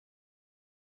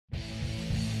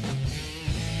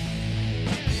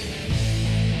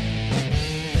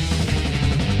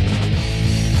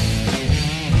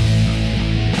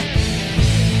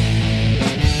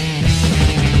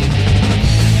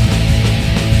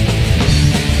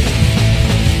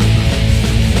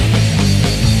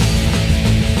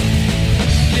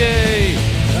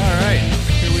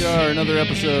another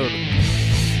episode.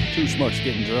 Two Schmucks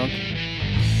Getting Drunk.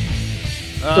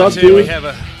 Today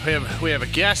we have a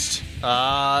guest,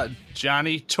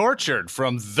 Johnny Tortured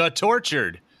from The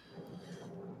Tortured.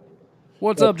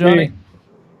 What's up, Johnny? Me.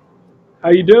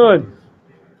 How you doing?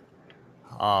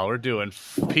 Oh, we're doing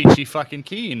peachy fucking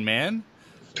keen, man.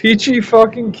 Peachy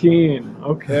fucking keen.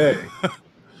 Okay.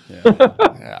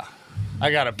 Yeah.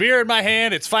 I got a beer in my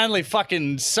hand. It's finally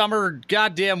fucking summer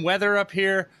goddamn weather up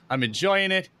here. I'm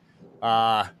enjoying it.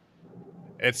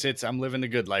 It's I'm living the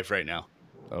good life right now.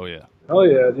 Oh, yeah. Hell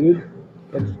yeah, dude.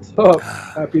 That's up.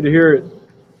 Happy to hear it.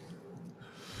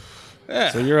 Yeah.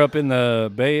 So you're up in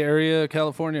the Bay Area,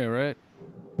 California, right?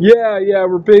 Yeah,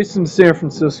 we're based in San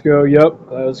Francisco. Yep,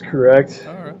 that is correct.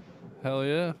 All right. Hell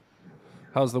yeah.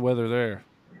 How's the weather there?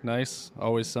 Nice?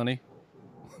 Always sunny?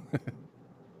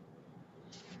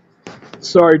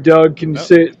 Sorry, Doug. Can you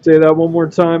say that one more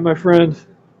time, my friend?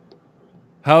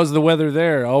 How's the weather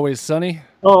there? Always sunny?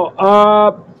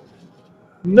 Oh,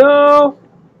 no.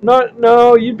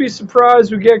 No, you'd be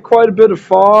surprised. We get quite a bit of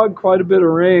fog, quite a bit of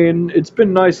rain. It's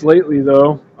been nice lately,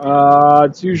 though.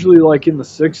 It's usually like in the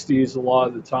 60s a lot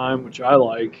of the time, which I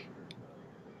like.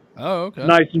 Oh, okay.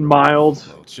 Nice and mild. A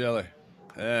little chilly.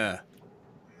 Yeah.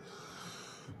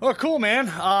 Well, cool, man.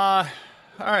 All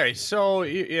right. So,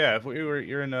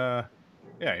 you're in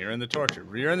you're in the Tortured.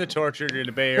 You're in the Tortured. You're in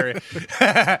the Bay Area.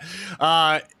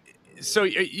 So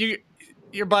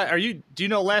you're by. Do you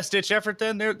know Last Ditch Effort?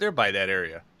 Then they're by that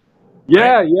area.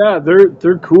 Yeah,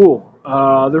 they're cool.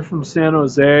 They're from San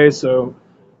Jose, so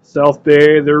South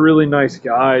Bay. They're really nice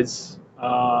guys.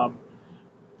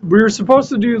 We were supposed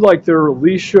to do like their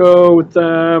release show with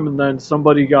them, and then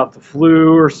somebody got the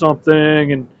flu or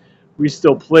something, and we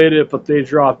still played it, but they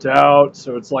dropped out.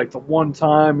 So it's like the one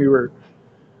time we were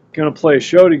gonna play a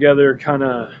show together,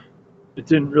 it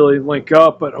didn't really link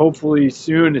up, but hopefully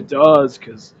soon it does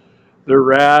because they're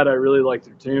rad. I really like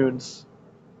their tunes.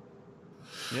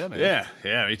 Yeah, man.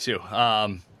 Yeah, me too.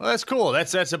 Well, that's cool.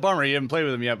 That's a bummer. You haven't played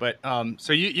with them yet, but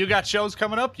so you got shows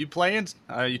coming up? You playing?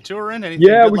 You touring? Anything?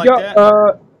 Yeah, good we like got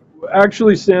that?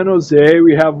 Actually San Jose.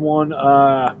 We have one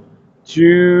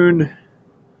June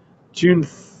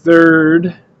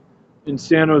 3rd in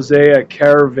San Jose at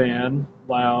Caravan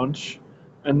Lounge,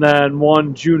 and then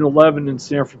one June 11 in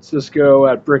San Francisco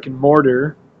at Brick and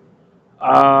Mortar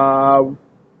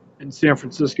in San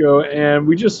Francisco, and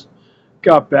we just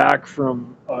got back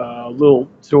from a little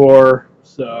tour,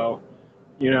 so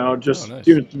just nice.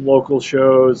 doing some local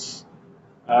shows.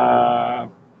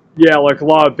 Like a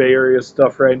lot of Bay Area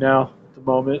stuff right now at the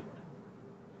moment.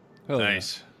 Hell yeah.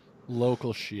 Nice.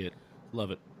 Local shit.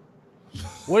 Love it.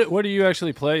 What do you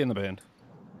actually play in the band?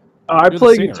 I You're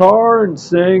play the singer, guitar and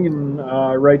sing and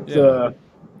write Yeah.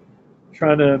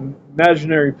 trying to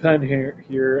imaginary pen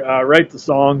here write the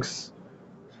songs.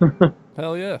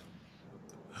 Hell yeah.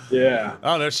 Yeah.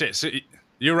 Oh no shit. So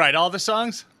you write all the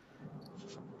songs?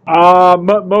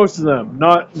 Most of them,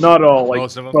 not all, like,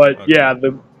 Most of them? but Okay. yeah,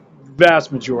 the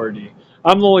vast majority.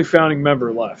 I'm the only founding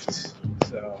member left,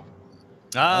 so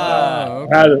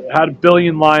Okay. had a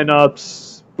billion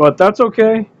lineups, but that's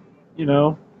okay.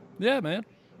 Yeah, man.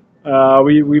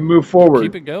 We move forward.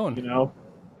 Keep it going.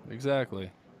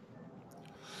 Exactly.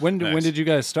 When Nice. did you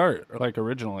guys start, like,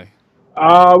 originally?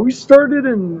 We started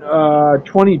in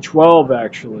 2012,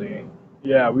 actually.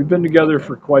 Yeah, we've been together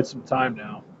for quite some time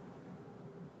now.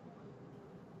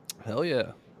 Hell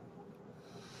yeah.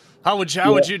 How would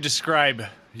you describe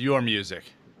your music?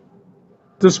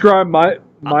 Describe my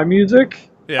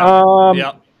music. Yeah.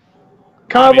 Yeah.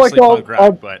 Kind of like punk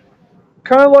rock, but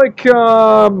kind of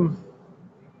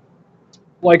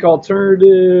like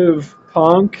alternative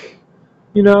punk.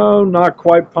 Not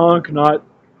quite punk, not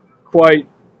quite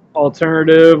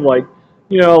alternative. Like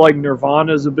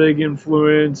Nirvana's a big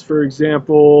influence, for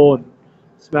example, and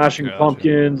Smashing Gotcha.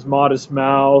 Pumpkins, Modest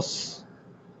Mouse,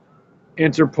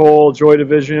 Interpol, Joy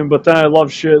Division. But then I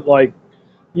love shit like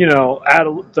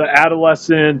the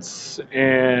Adolescents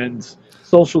and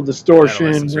Social Distortion,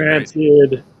 Adolescents are great.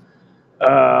 Rancid,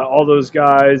 all those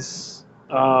guys.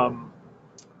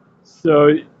 So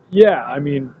yeah, I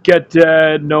mean, Get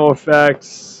Dead, No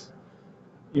Effects,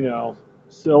 so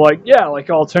like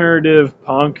alternative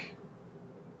punk.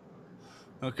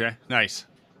 okay, nice.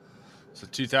 So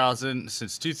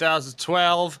since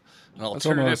 2012, an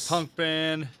alternative almost- punk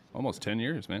band. Almost 10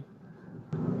 years, man.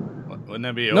 Wouldn't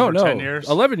that be No, over 10 years?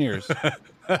 11 years. Hell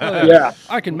Yeah,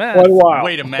 I can quite a math. while.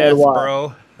 Way to quite a math,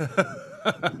 while. bro.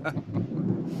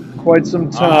 Quite some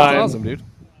That's time. awesome, dude.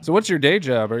 So what's your day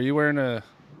job? Are you wearing a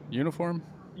uniform?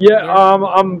 Yeah,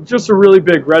 I'm just a really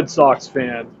big Red Sox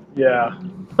fan. Yeah.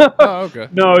 Oh, okay.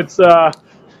 No, it's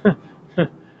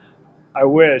I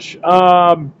wish.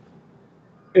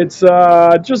 It's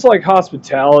just like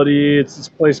hospitality. It's this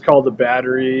place called the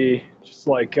Battery. Just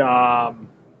like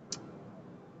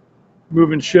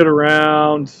moving shit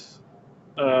around.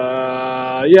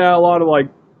 Yeah, a lot of like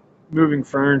moving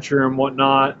furniture and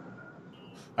whatnot.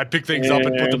 I pick things up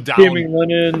and put them down. Steaming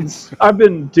linens. I've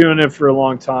been doing it for a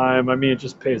long time. I mean, it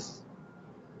just pays.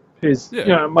 Yeah. You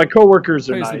know, my coworkers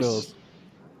are Pays the nice. bills.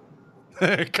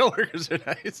 Coworkers are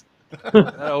nice.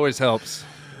 That always helps.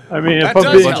 I mean, That if I'm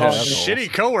does being help. honest,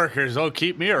 Shitty coworkers don't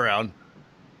keep me around.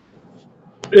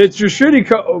 it's your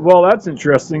shitty. Well, that's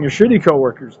interesting. Your shitty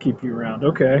coworkers keep you around.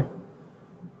 Okay.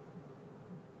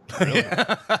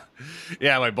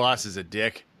 Yeah, my boss is a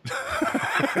dick.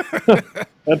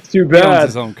 That's too He owns bad.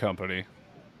 his own company.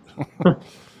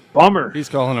 Bummer. He's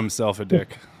calling himself a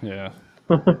dick. Yeah.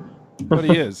 But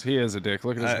he is. He is a dick.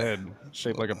 Look at his head,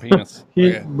 shaped like a penis.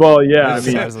 Well, yeah. I The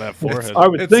mean, size of that forehead. I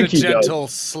would It's think a he gentle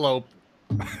does. slope.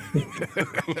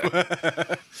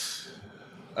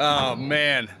 Oh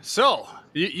man! So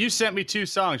you sent me 2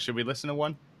 songs. Should we listen to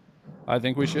one? I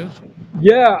think we should.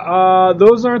 Yeah,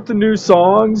 those aren't the new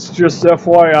songs. Just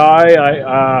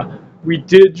FYI, we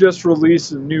did just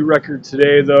release a new record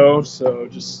today, though. So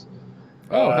just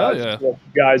Hell yeah. just let you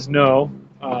guys know.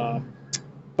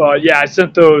 But yeah, I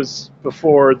sent those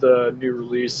before the new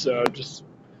release. So just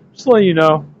letting you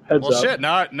know. Heads Well, up. shit.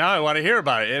 Now I want to hear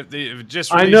about it. If it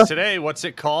just I know. released today, what's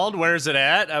it called? Where's it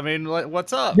at? I mean,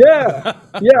 what's up? Yeah,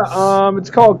 yeah. It's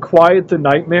called "Quiet the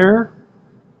Nightmare."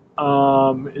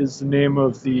 Is the name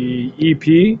of the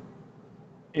EP,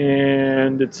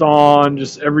 and it's on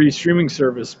just every streaming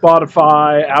service: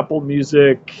 Spotify, Apple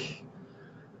Music,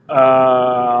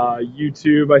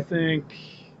 YouTube, I think,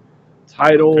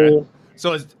 Tidal. Okay.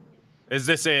 So is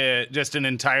this just an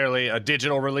entirely a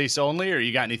digital release only, or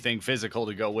you got anything physical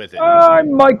to go with it? I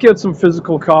might get some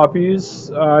physical copies.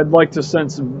 I'd like to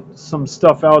send some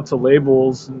stuff out to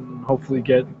labels and hopefully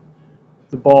get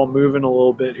the ball moving a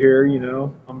little bit here. You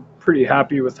know, I'm pretty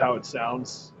happy with how it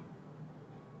sounds.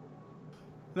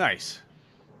 Nice.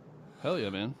 Hell yeah,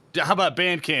 man. How about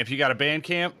Bandcamp? You got a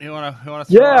Bandcamp? You wanna throw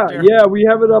Yeah, out there? yeah, we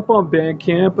have it up on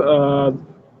Bandcamp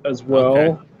as well.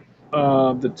 Okay.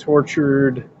 The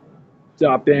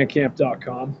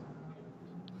tortured.bandcamp.com.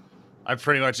 I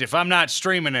pretty much, if I'm not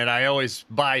streaming it, I always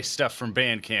buy stuff from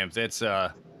Bandcamp. That's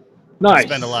I Nice.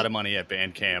 spend a lot of money at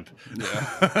Bandcamp.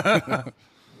 Yeah.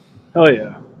 Hell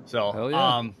yeah. So, Hell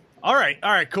yeah. all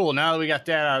right, cool. Now that we got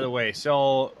that out of the way, so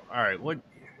all right, what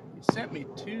you sent me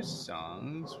 2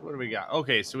 songs. What do we got?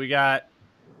 Okay, so we got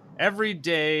Every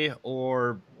Day,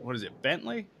 or what is it,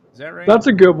 Bentley? Is that right? That's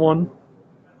a good one.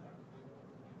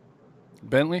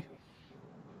 Bentley?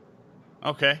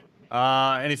 Okay.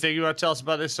 Anything you want to tell us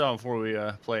about this song before we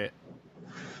play it?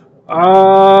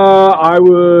 I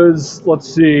was, let's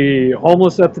see,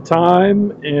 homeless at the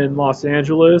time in Los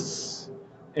Angeles,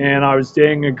 and I was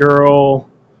dating a girl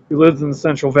who lived in the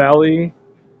Central Valley,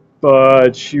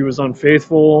 but she was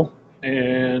unfaithful,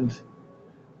 and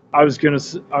I was That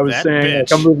saying, like,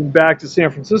 bitch. I'm moving back to San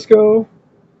Francisco.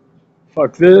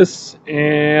 Fuck this,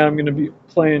 and I'm gonna be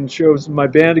playing shows in my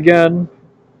band again,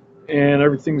 and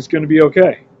everything's gonna be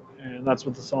okay. And that's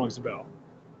what the song's about.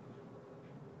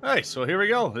 Hey, so here we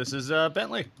go. This is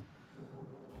Bentley.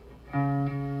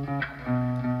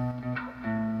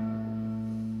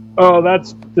 Oh,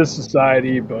 that's This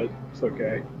Society, but it's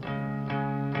okay.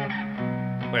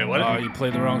 Wait, what? Oh, you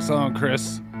played the wrong song,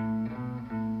 Chris.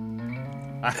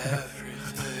 I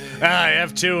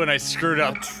have 2 and I screwed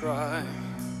up.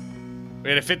 We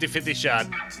had a 50-50 shot.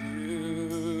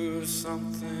 Do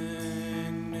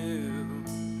something new.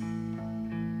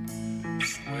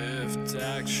 Swift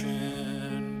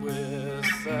action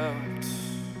without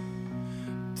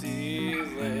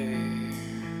delay.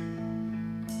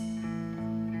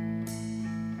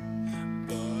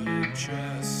 But it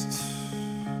just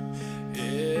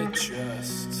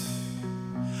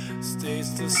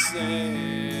stays the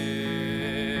same.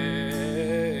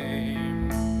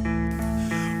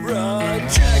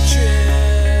 Rejection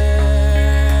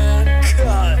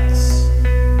cuts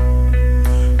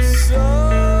so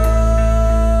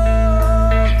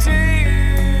deep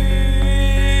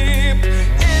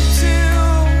into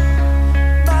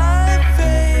my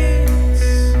veins.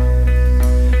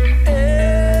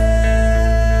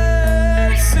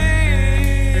 It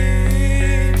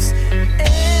seems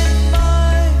in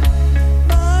my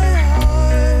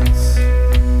heart.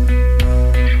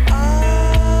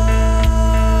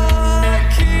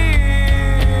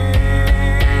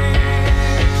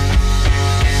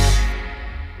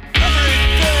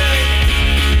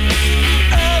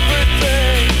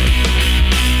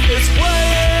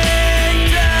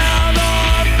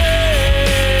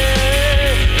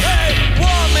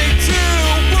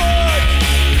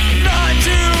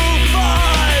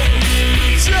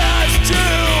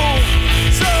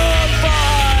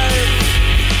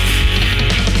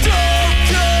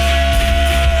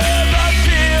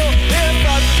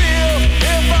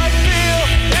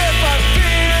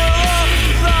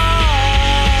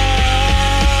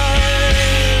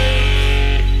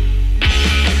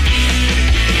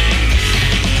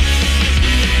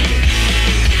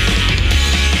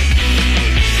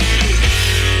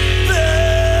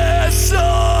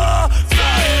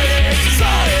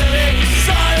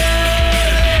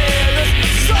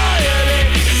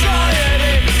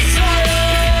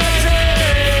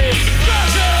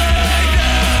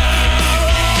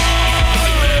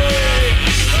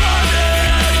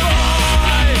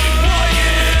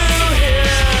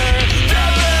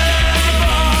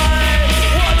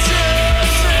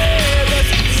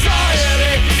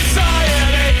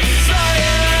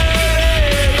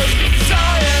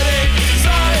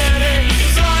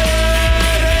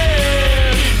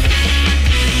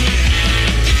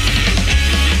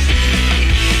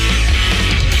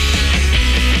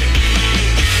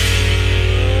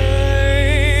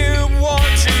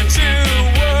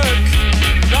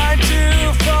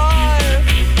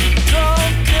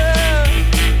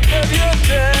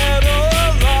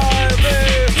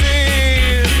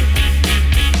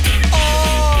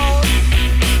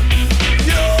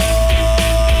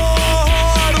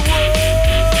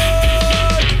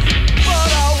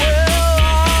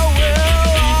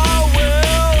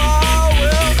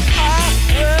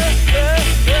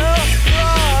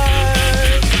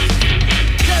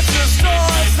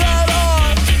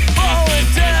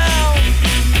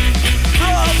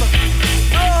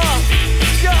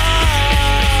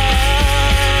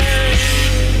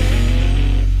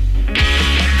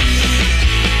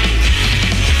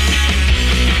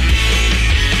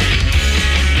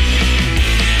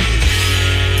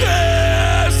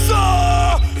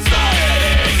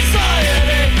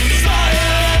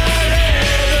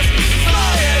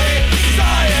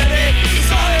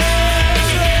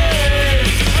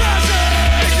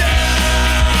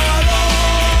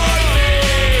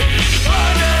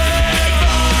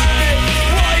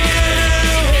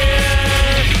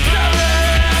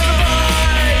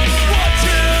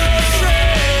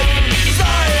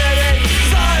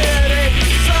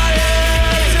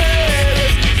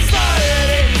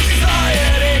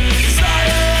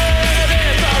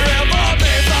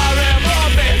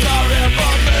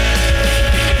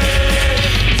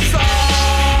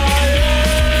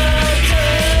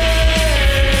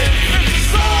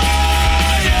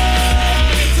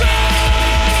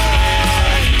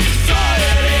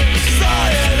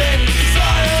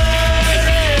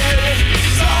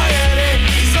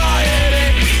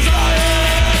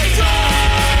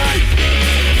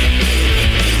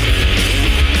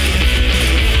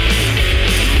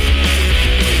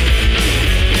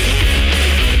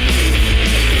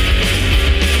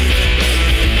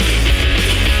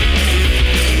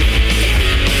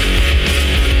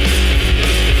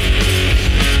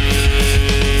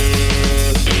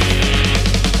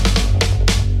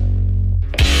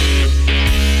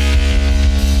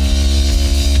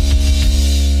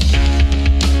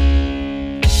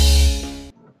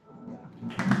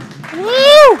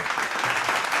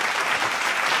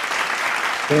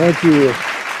 Thank you.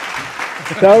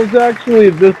 That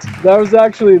was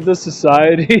actually this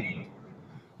society.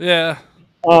 Yeah.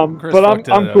 Chris But fucked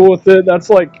I'm it cool up. with it. That's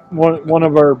like one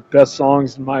of our best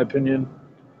songs in my opinion.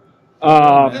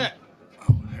 Yeah,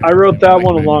 I wrote that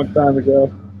one a long time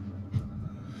ago.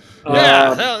 yeah,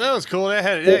 Um, that was cool.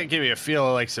 That gave me a feel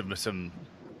of like some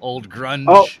old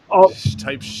grunge I'll,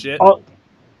 type shit. I'll,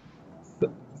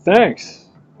 thanks.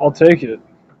 I'll take it.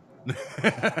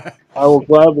 I will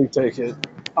gladly take it.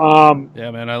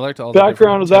 Yeah, man. I liked all the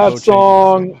Background of different that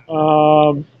tempo changes.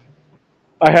 song.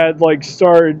 I had like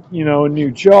started, a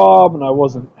new job, and I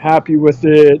wasn't happy with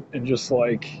it, and just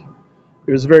like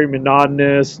it was very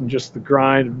monotonous, and just the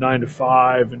grind of 9 to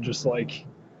 5, and just like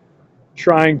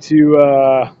trying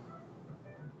to,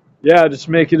 just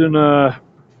make it in a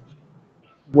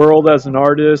world as an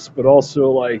artist, but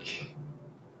also like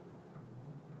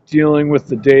dealing with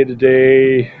the day to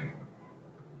day,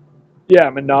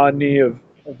 monotony of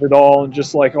it all, and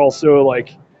just like also like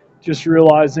just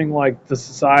realizing like the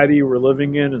society we're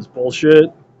living in is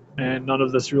bullshit, and none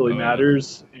of this really Oh, yeah.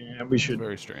 matters, and we It's should,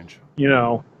 very strange.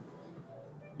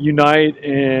 unite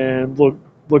and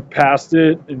look past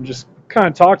it, and just kind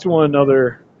of talk to one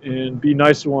another and be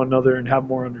nice to one another and have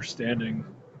more understanding,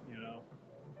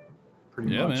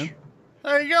 pretty Yeah, much. man.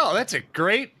 There you go. That's a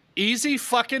great, easy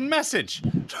fucking message.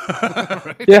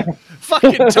 Yeah.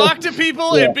 Fucking talk to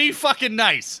people Yeah. and be fucking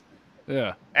nice,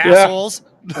 Yeah. assholes.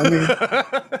 I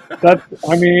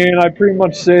mean, I pretty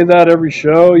much say that every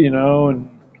show, and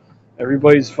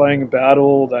everybody's fighting a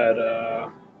battle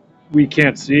that we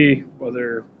can't see,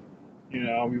 whether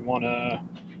we want to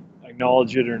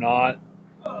acknowledge it or not.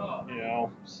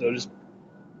 So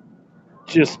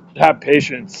just have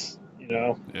patience.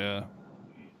 Yeah.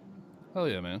 Hell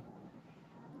yeah, man.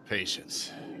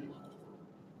 Patience.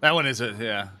 That one is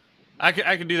yeah. I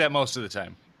can do that most of the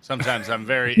time. Sometimes I'm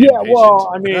very Yeah, impatient.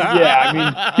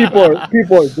 well,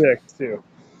 people are dicks too.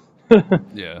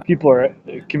 Yeah. People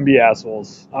can be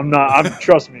assholes.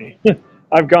 Trust me.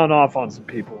 I've gone off on some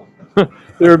people.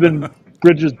 There have been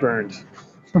bridges burned.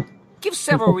 Give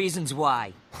several reasons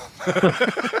why.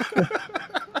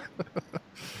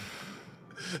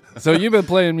 So you've been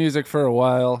playing music for a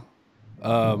while.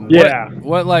 Yeah.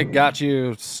 What like got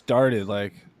you started?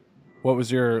 Like, what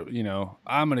was your,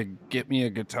 I'm gonna get me a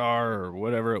guitar or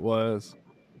whatever it was.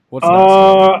 What's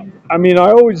that?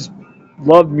 I always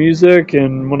loved music,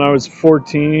 and when I was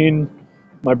 14,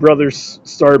 my brother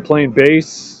started playing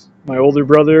bass. My older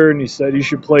brother, and he said you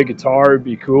should play guitar; it'd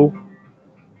be cool.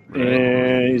 Right.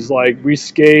 And he's like, we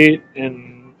skate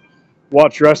and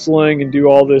watch wrestling and do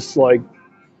all this like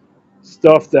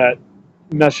stuff that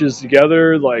meshes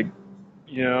together. Like,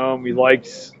 we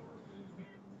liked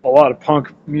a lot of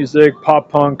punk music, pop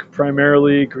punk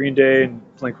primarily, Green Day and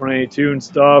Blink-182 and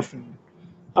stuff. And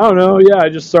I don't know, I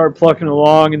just started plucking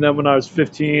along. And then when I was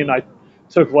 15, I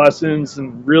took lessons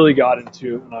and really got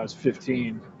into it when I was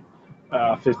 15,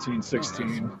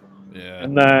 16. Yeah.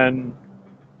 And then,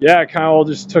 it kind of all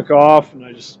just took off, and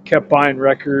I just kept buying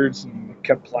records and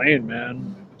kept playing,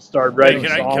 man. Started Hey, writing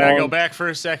can songs. I go back for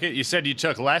a second? You said you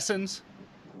took lessons.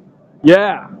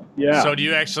 Yeah. So do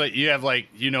you have like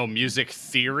music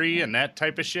theory and that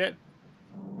type of shit?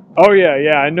 Oh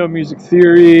yeah. I know music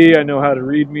theory. I know how to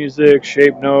read music,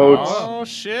 shape notes, Oh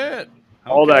shit!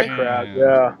 all Okay. that crap.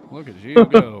 Yeah. Look at you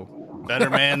go. Better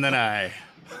man than I.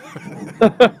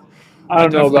 I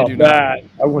don't know definitely about do not. that.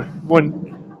 I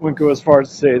wouldn't go as far as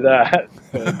to say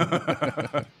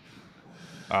that.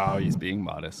 Oh, he's being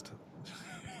modest.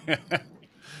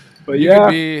 But You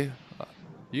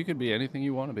yeah. could be anything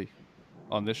you want to be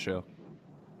on this show.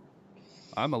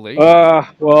 I'm a lady.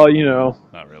 Well,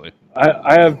 Not really.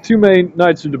 I have too many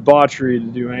nights of debauchery to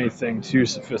do anything too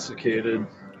sophisticated.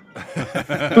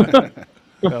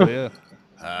 Hell yeah.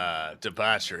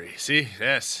 Debauchery. See,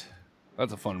 yes,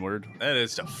 That's a fun word that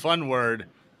is a fun word.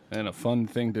 and a fun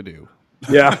thing to do.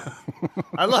 Yeah.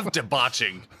 I love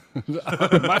debauching.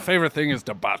 My favorite thing is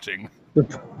debauching.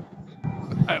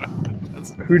 I don't,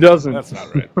 Who doesn't? that's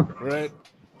not right. Right?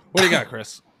 What do you got,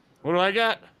 Chris? What do I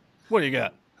got? What do you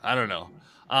got? I don't know.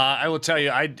 I will tell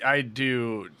you, I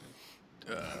do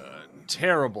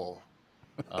terrible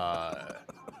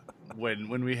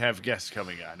when we have guests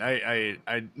coming on.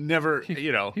 I never,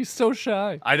 He's so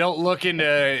shy. I don't look into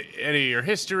any of your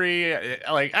history.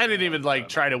 Like, I didn't even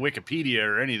try to Wikipedia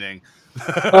or anything.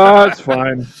 It's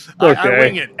fine. It's okay. I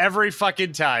wing it every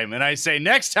fucking time, and I say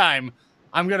next time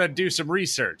I'm gonna do some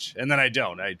research, and then I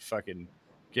don't. I fucking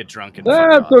get drunk and. fuck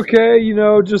That's off. okay.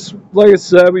 Just like I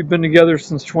said, we've been together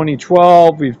since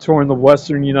 2012. We've toured the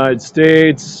Western United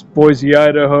States, Boise,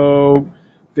 Idaho,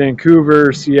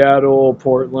 Vancouver, Seattle,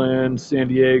 Portland, San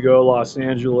Diego, Los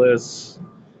Angeles.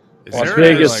 Is Las there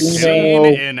Vegas, a Reno.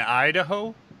 scene in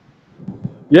Idaho?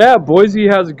 Yeah, Boise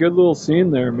has a good little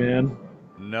scene there, man.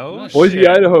 No Boise, shit.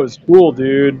 Idaho is cool,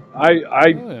 dude. Oh,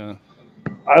 yeah.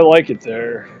 I like it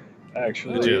there.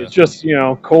 Actually, Yeah. it's just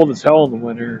cold as hell in the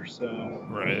winter. So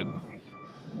Right.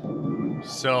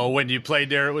 So when you played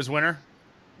there, it was winter?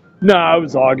 no, it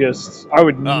was August. I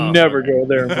would Oh, never okay. go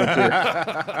there in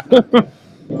winter.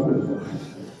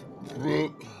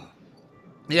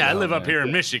 Yeah, I live up man. here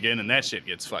in Michigan, and that shit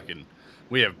gets fucking.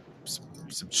 We have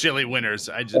some chilly winters.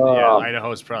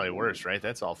 Idaho's probably worse, right?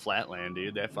 That's all flatland,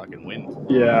 dude. That fucking wind,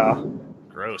 Yeah,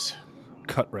 gross.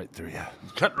 Cut right through you.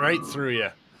 Cut right through you,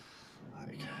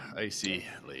 like icy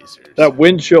lasers. that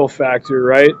wind chill factor,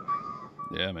 right?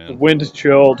 Yeah, The man. wind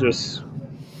chill just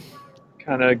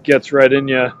kind of gets right in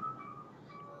you.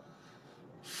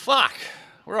 Fuck,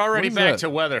 we're already What is back that? to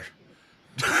weather.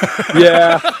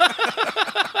 Yeah.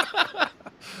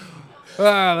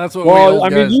 That's what we Well, old I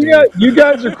mean, guys do. you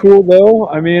guys are cool though.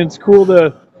 I mean, it's cool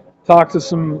to talk to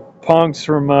some punks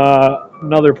from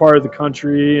another part of the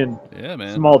country and Yeah,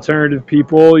 man. some alternative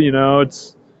people.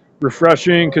 It's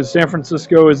refreshing because San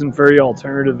Francisco isn't very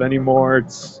alternative anymore.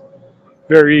 It's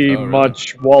very Oh, really?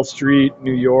 much Wall Street,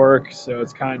 New York. So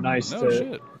it's kind of nice No to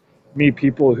shit. meet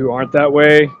people who aren't that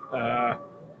way.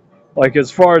 Like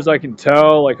as far as I can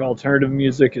tell, like alternative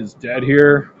music is dead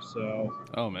here. So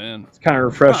Oh, man. it's kind of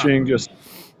refreshing just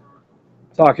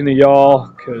talking to y'all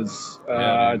because Yeah,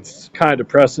 man. it's kind of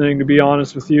depressing to be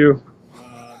honest with you.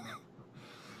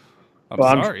 I'm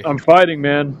But sorry. I'm fighting,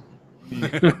 man.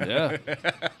 Yeah.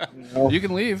 You know? You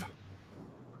can leave.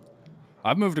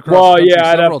 I've moved across Well, the country yeah,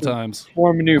 I'd several have to times.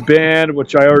 form a new band,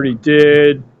 which I already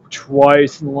did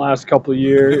twice in the last couple of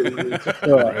years.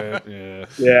 Right, yeah.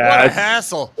 Yeah, What a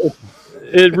hassle.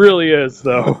 it really is,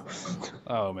 though.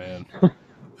 Oh, man.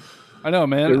 I know,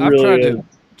 man. It I've really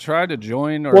tried to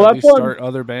join or Well, at that's least one- start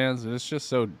other bands. And it's just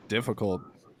so difficult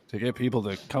to get people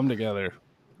to come together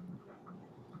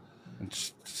and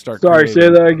start. Sorry, say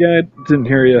creating. that again. Didn't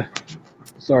hear you.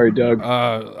 Sorry, Doug.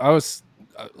 I was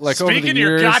like over Speaking the to your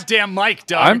years. goddamn mic,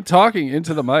 Doug. I'm talking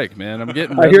into the mic, man. I'm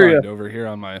getting I hear ya. redlined over here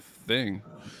on my thing.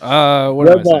 What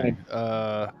am I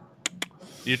saying?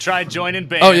 You tried joining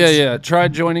bands. Oh yeah.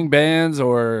 Tried joining bands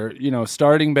or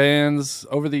starting bands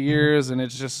over the years, and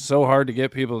it's just so hard to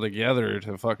get people together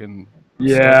to fucking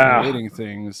Yeah. start creating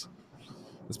things,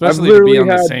 especially to literally be on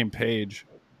the had- same page.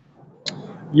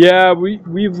 Yeah,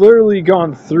 we've literally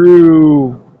gone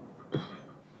through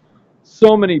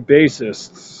so many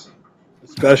bassists,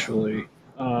 especially.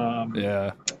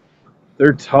 Yeah,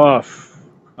 They're tough.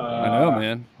 I know,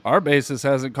 man. Our bassist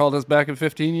hasn't called us back in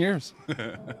 15 years.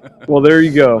 Well, there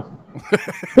you go.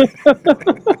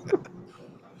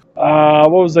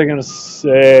 What was I gonna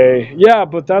say? Yeah,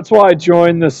 but that's why I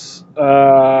joined this.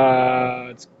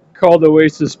 It's called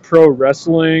Oasis Pro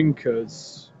Wrestling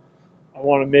because I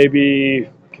want to maybe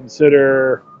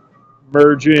consider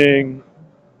merging.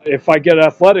 If I get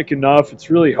athletic enough, it's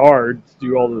really hard to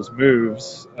do all those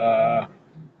moves.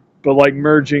 But like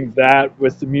merging that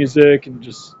with the music and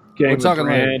just getting the talking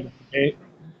brand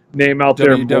name out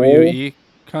there more. WWE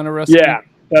kind of wrestling. Yeah,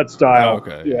 that style. Oh,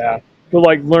 okay. Yeah. But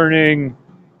like learning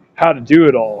how to do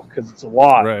it all because it's a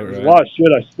lot. Right, There's right. a lot of shit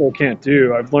I still can't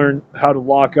do. I've learned how to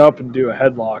lock up and do a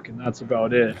headlock, and that's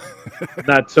about it. And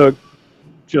that took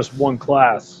just one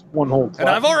class, one whole class. And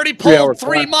I've already 3-hour pulled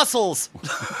 3 class. muscles.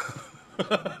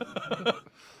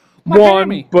 My One,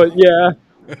 hammy. but yeah,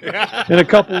 in a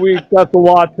couple weeks, that's a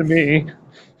lot to me.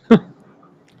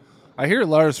 I hear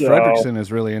Lars So- Fredrickson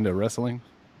is really into wrestling.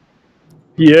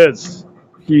 He is.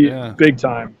 Yeah. Big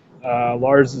time.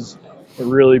 Lars is a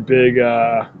really big.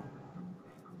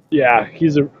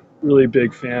 He's a really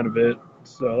big fan of it.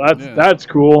 So that's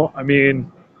cool. I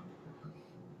mean,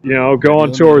 go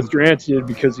on tour with Drancy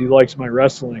because he likes my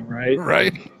wrestling, right?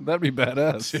 Right? That'd be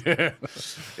badass.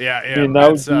 yeah. I mean,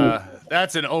 that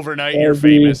That's an overnight. that You're would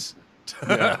be- famous.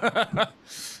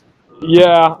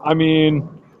 Yeah, I mean,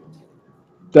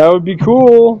 that would be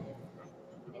cool.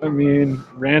 I mean,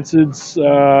 Rancid's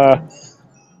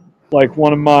like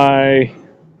one of my.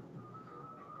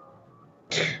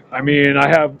 I mean, I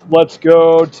have "Let's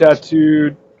Go"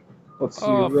 tattooed. Let's see,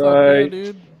 Oh, fuck yeah, right?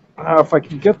 dude. If I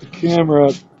can get the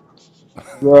camera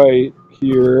right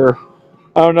here.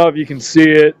 I don't know if you can see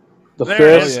it. The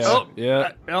There it fist. is. yeah. Oh,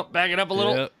 Yeah. oh, back it up a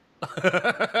little.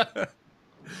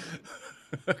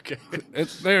 Okay.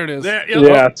 There it is. There,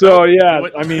 Yeah. oh, So yeah,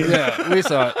 What- I mean, Yeah, we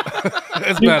saw it.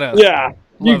 It's badass. yeah,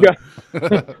 you Love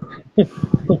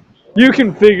got. You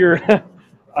can figure.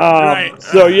 Right.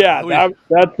 So yeah, We-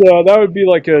 that would be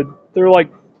like they're like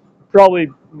probably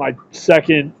my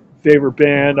second favorite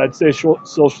band. I'd say Social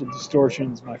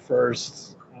Distortion's my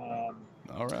first.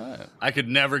 All right. I could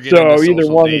never get So into either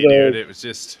Social one of D, those. dude. It was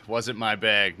just wasn't my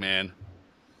bag, man.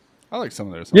 I like some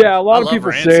of their songs. Yeah, a lot I of love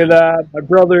people say Rancid. that. My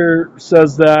brother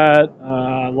says that.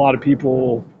 A lot of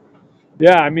people.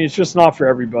 Yeah, I mean, it's just not for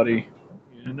everybody.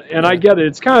 And I get it.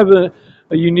 It's kind of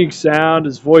a unique sound.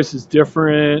 His voice is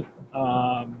different.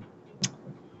 I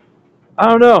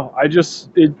don't know.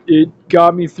 It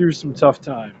got me through some tough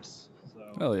times. So,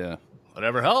 Hell yeah.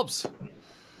 Whatever helps.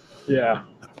 yeah.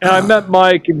 And I met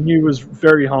Mike, and he was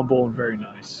very humble and very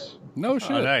nice. No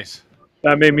shit. Oh, nice.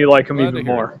 That made me like him Glad to even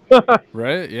hear more.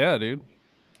 Right? Yeah, dude.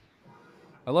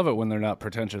 I love it when they're not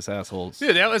pretentious assholes.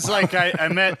 Dude, that was like I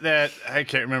met that, I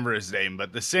can't remember his name,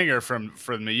 but the singer from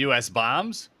the U.S.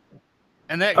 Bombs.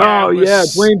 And that guy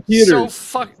was Dwayne Peters.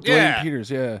 so Dwayne Peters,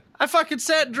 yeah. I fucking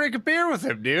sat and drank a beer with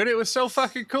him, dude. It was so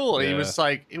fucking cool. He Yeah. was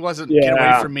like, he wasn't Yeah. get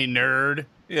away from me, nerd.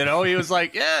 You know, he was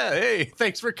like, yeah, hey,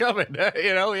 thanks for coming.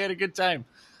 You know, we had a good time.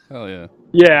 Hell yeah.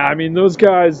 Yeah, I mean those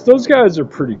guys are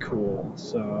pretty cool.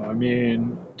 So I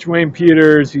mean, Dwayne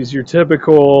Peters, he's your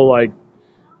typical like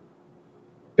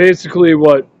basically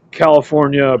what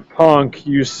California punk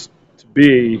used to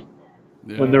be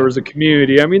when there was a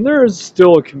community. I mean, there is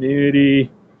still a community.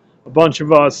 A bunch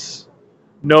of us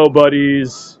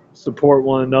nobodies support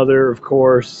one another, of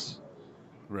course.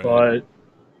 Right. But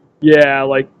yeah,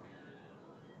 like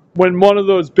when one of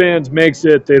those bands makes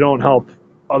it, they don't help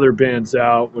other bands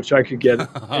out, which I could get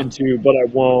into, but I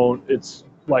won't. It's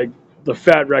like the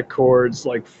Fat Wreck Chords,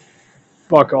 like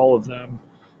fuck all of them.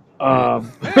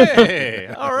 Hey,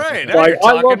 all right. Now Like, you're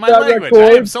I love talking my that language. I am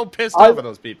record. so pissed off at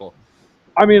those people.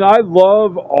 I mean, I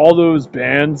love all those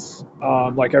bands.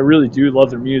 Like, I really do love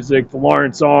their music. The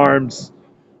Lawrence Arms,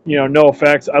 you know, No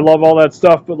Effects. I love all that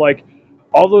stuff, but like,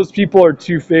 all those people are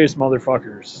two-faced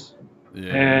motherfuckers.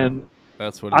 Yeah. And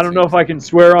That's what I don't know if I can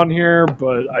swear on here,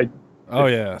 but I. Oh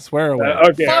yeah, swear away.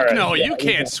 Okay, Fuck all right, no, yeah, you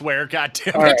can't swear,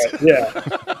 goddammit. All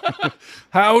right, yeah.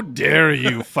 How dare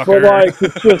you, fucker? But like,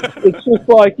 it's just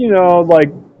like, you know,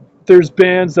 like there's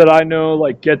bands that I know,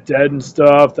 like Get Dead and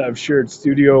stuff, that I've shared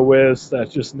studio with, that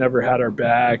just never had our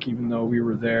back, even though we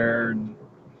were there and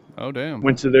Oh damn.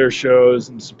 went to their shows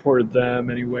and supported them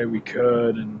any way we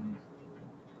could. And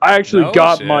I actually No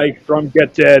got shit. Mike from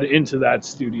Get Dead into that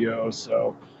studio,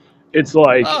 so it's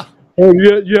like, Ah. oh,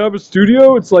 you have a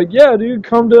studio? It's like, yeah, dude,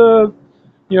 come to,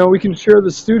 you know, we can share the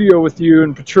studio with you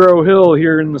in Petro Hill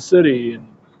here in the city. And,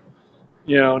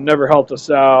 you know, never helped us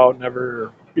out,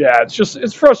 never, yeah,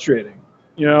 it's frustrating,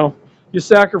 you know? You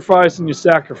sacrifice,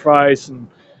 and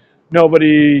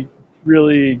nobody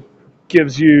really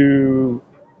gives you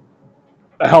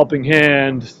a helping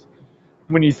hand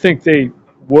when you think they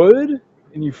would,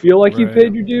 and you feel like you Right.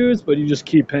 paid your dues, but you just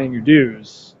keep paying your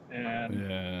dues. And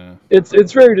Yeah.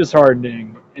 it's very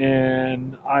disheartening,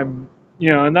 and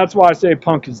and that's why I say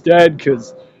punk is dead,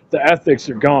 because the ethics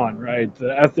are gone, right?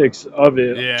 The ethics of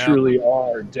it Yeah. truly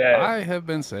are dead. I have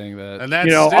been saying that. And that's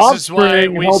You know, this is why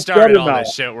Offspring we helped started get all him this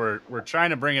out. shit. We're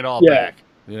trying to bring it all Yeah. back.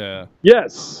 Yeah.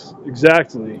 Yes,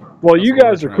 exactly. Well, That's you what we're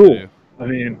guys are trying to cool. do. I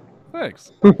mean,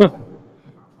 Thanks.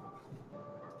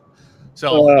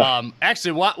 So,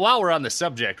 actually, while we're on the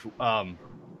subject,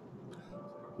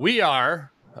 we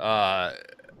are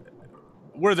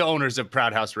we're the owners of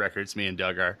Proud House Records. Me and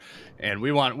Doug are, and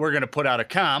we're going to put out a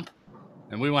comp,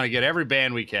 and we want to get every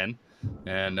band we can,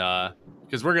 and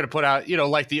because we're going to put out, you know,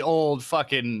 like the old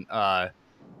fucking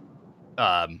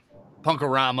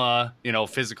Punkorama, you know,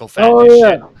 physical fatness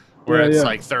shit, where it's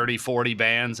like 30, 40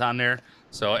 bands on there.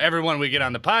 So everyone we get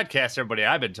on the podcast, everybody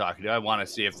I've been talking to, I want to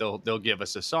see if they'll give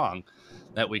us a song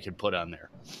that we could put on there.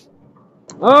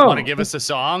 oh, Want to give us a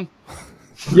song?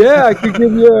 yeah, I could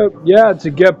give you To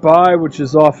Get By, which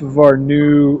is off of our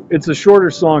new. It's a shorter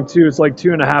song too. It's like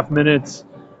 2.5 minutes,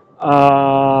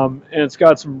 and it's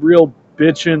got some real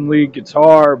bitchin' lead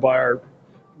guitar by our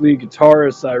lead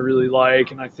guitarist I really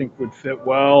like, and I think would fit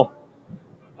well.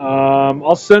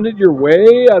 I'll send it your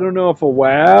way. I don't know if a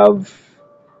WAV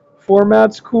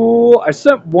format's cool. I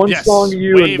sent one Yes, song to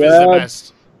you Wave and is the Dad.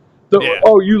 best. Yeah.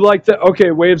 Oh, you like that?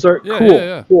 Okay, waves are Yeah, cool.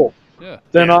 yeah. Cool. Yeah.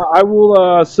 Then Yeah. I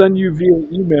will send you via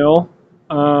email.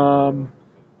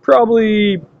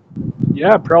 Probably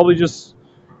just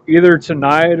either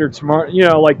tonight or tomorrow. You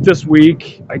know, like this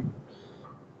week. I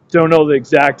don't know the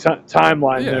exact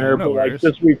timeline Yeah, there, no but like worries.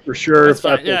 this week for sure. That's if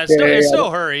that's fine. Yeah, okay. it's no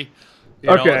hurry. You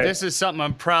know, Okay. this is something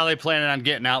I'm probably planning on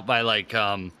getting out by like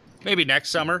maybe next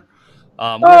summer. We're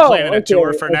Oh, planning a okay,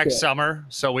 tour for okay. next summer,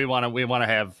 so we want to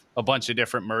have a bunch of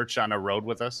different merch on the road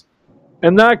with us.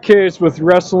 In that case, with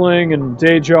wrestling and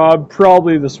day job,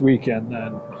 probably this weekend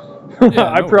then.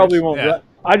 Yeah, I no probably worries. won't. Yeah.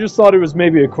 I just thought it was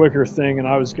maybe a quicker thing, and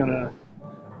I was gonna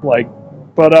like.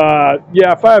 But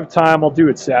yeah, if I have time, I'll do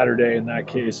it Saturday. In that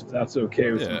case, if that's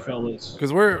okay with you fellas.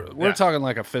 Because we're talking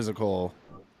like a physical,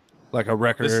 like a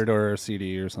record or a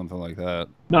CD or something like that.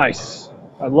 Nice.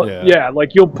 Yeah,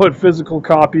 like you'll put physical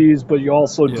copies, but you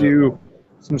also do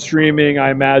some streaming,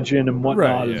 I imagine, and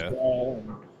whatnot as well.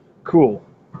 Cool.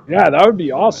 Yeah, that would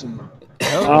be awesome.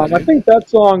 I think that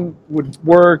song would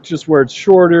work just where it's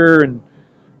shorter and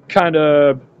kind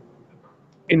of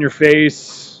in your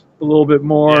face a little bit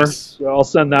more. Yes. So I'll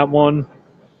send that one.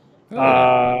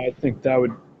 I think that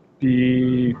would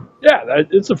be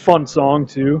it's a fun song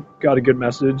too. Got a good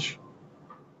message.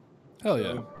 Hell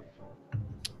yeah.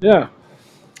 Yeah.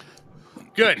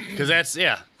 Good, because that's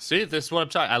See, this is what I'm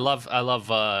talking. I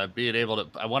love being able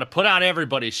to. I want to put out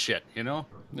everybody's shit. You know.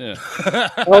 Yeah.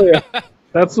 Oh yeah.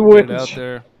 That's the way. Get out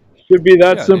there. Should be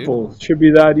that simple. Dude. Should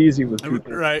be that easy with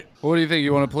people. Right. What do you think?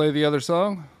 You want to play the other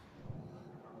song?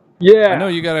 Yeah. I know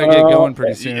you gotta get going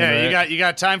pretty soon. Yeah, right? you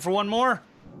got time for one more?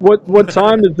 What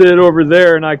time is it over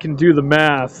there? And I can do the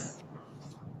math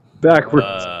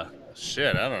backwards.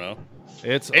 Shit, I don't know.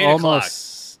 It's 8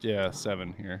 almost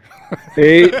 7 here.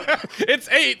 8.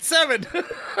 It's 7.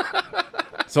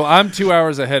 So I'm 2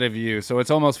 hours ahead of you. So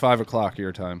it's almost 5 o'clock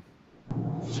your time.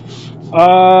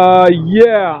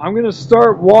 Yeah, I'm gonna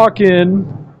start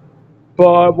walking,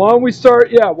 but why don't we start?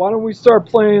 Yeah, why don't we start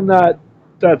playing that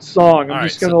song? I'm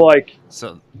just gonna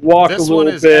walk a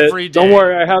little bit. Don't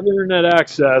worry, I have internet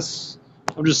access.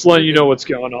 I'm just letting you know what's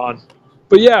going on.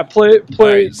 But yeah, play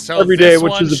every day,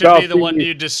 which is about be the one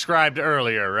you described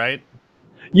earlier, right?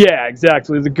 Yeah,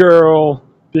 exactly. The girl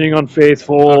being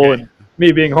unfaithful and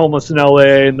me being homeless in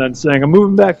LA, and then saying I'm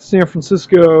moving back to San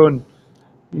Francisco and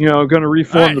going to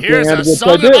reform the here's band. Here's a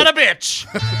song about a bitch.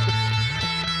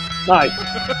 Nice.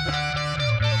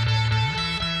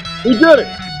 We did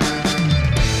it.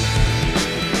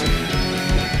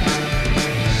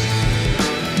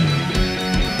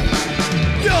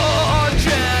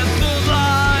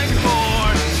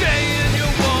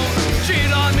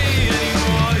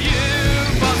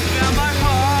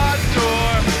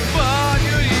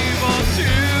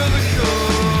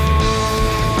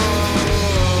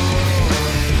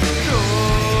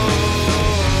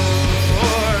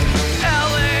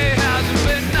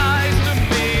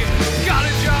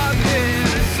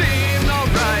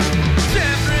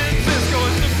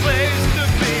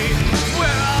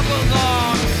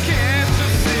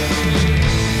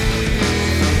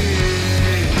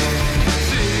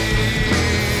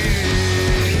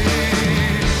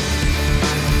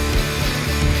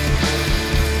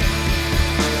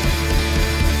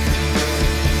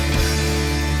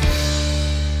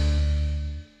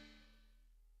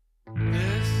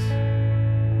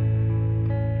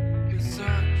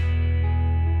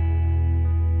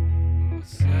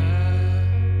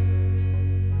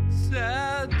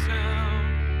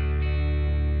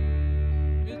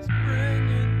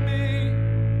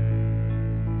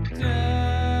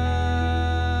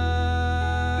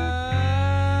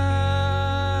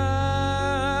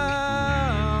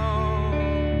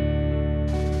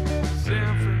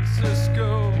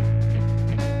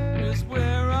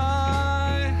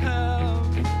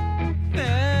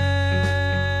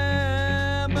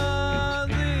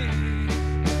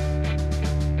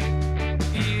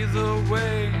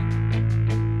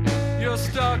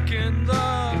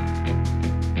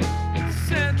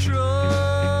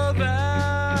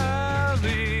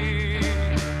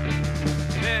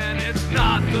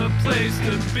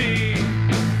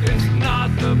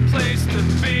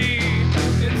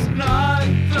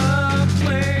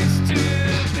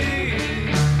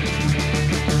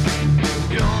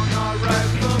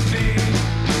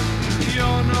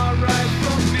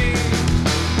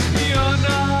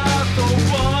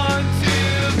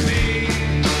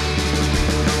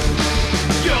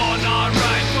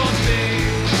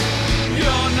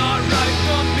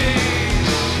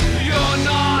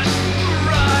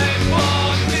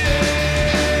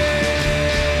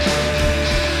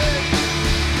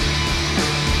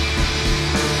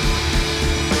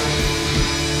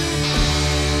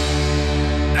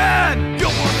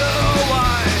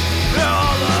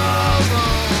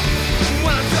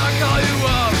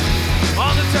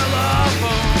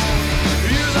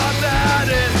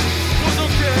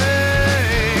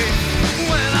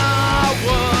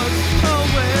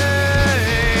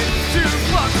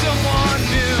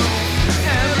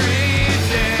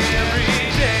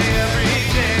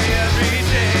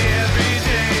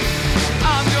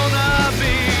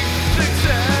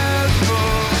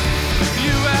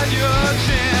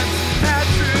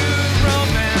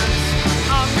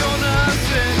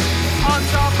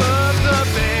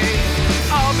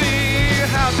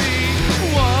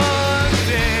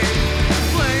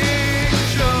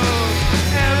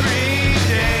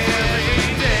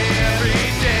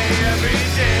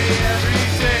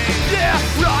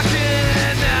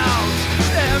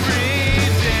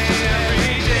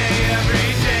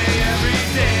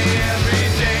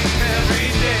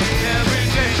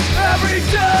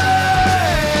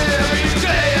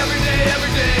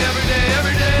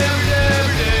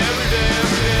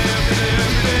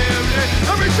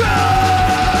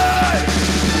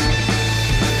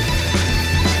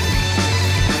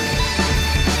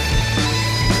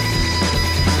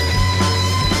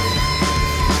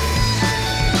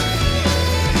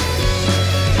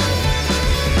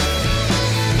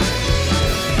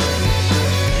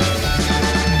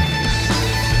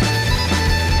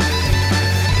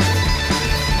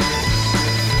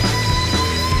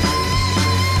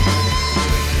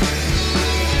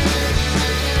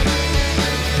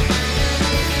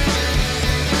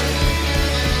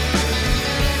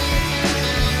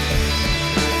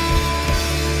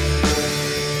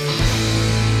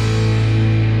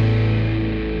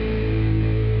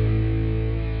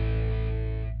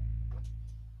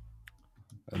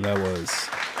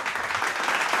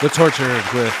 The Tortured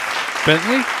with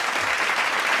Bentley.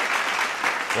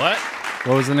 What?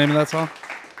 What was the name of that song?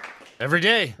 Every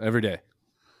day. Every Day.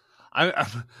 I'm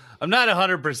not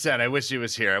 100%. I wish he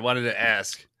was here. I wanted to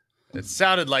ask. It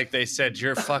sounded like they said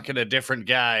you're fucking a different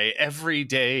guy every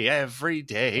day, every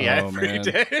day, every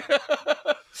day.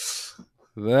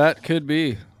 That could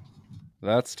be.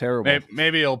 That's terrible.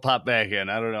 Maybe he'll pop back in.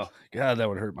 I don't know. God, that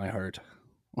would hurt my heart.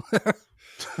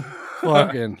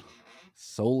 Fucking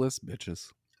soulless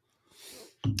bitches.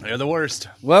 They're the worst.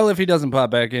 Well, if he doesn't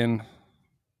pop back in,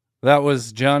 that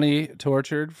was Johnny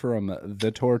Tortured from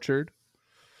The Tortured.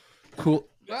 Cool.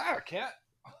 Cat.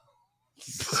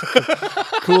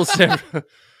 Cool San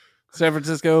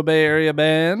Francisco Bay Area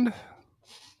band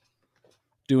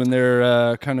doing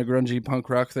their kind of grungy punk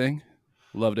rock thing.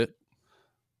 Loved it.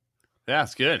 Yeah,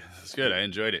 it's good. It's good. I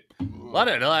enjoyed it. A lot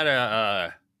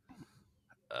of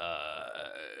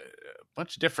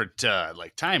bunch of different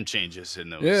like time changes in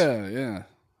those. Yeah.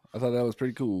 I thought that was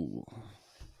pretty cool.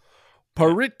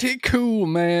 Pretty cool,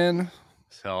 man.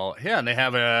 So yeah, and they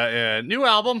have a new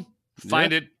album.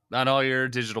 Find it on all your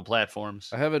digital platforms.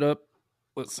 I have it up.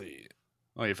 Let's see.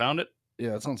 Oh, you found it?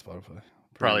 Yeah, it's on Spotify.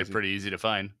 Probably pretty easy to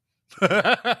find.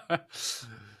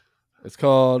 It's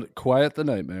called Quiet the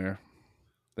Nightmare.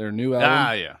 Their new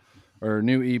album. Yeah. Or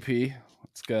new EP.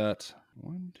 It's got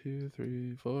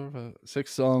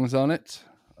 6 songs on it.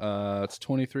 It's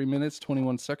 23 minutes,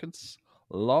 21 seconds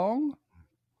long.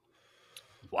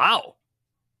 Wow.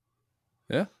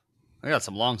 Yeah. I got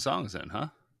some long songs in, huh?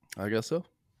 I guess so.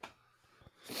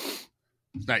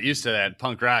 Not used to that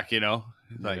punk rock,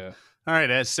 Like, Yeah. All right,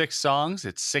 it has 6 songs.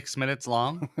 It's 6 minutes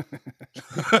long.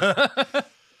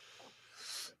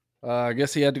 I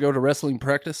guess he had to go to wrestling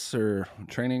practice or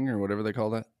training or whatever they call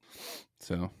that.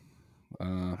 So,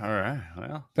 All right.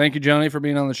 Well, thank you, Johnny, for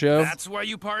being on the show. That's why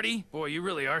you party? Boy, you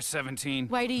really are 17.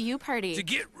 Why do you party? To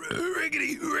get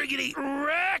riggedy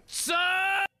wrecked,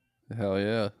 son! Hell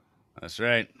yeah. that's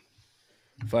right.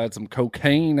 If I had some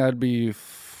cocaine, I'd be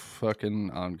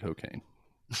fucking on cocaine.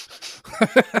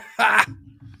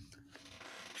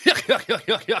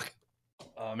 Yuck.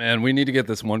 Oh, man, we need to get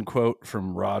this one quote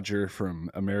from Roger from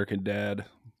American Dad.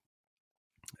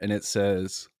 And it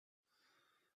says,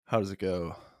 how does it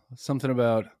go? Something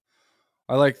about,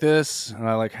 I like this and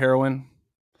I like heroin.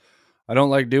 I don't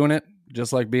like doing it,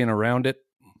 just like being around it.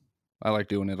 I like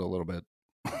doing it a little bit.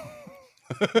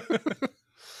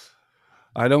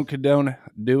 I don't condone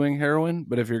doing heroin,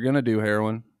 but if you're going to do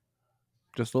heroin,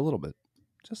 just a little bit.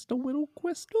 Just a little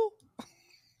crystal.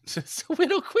 Just a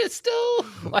little crystal.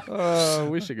 Oh,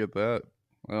 we should get that.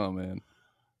 Oh, man.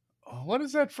 What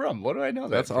is that from? What do I know that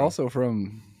That's from? also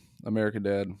from American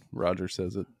Dad. Roger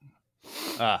says it.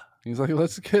 Ah. He's like,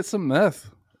 let's get some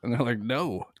meth. And they're like,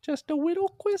 no, just a little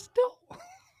crystal.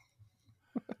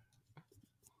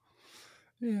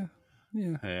 Yeah.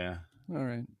 Yeah. All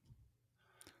right.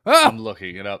 Ah! I'm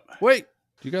looking it up. Wait.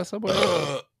 Do you got Subway?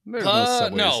 There's no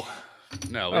Subways. No.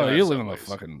 We Oh, don't you have live in the Subways.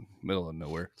 fucking middle of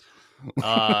nowhere.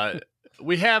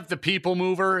 We have the People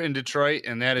Mover in Detroit,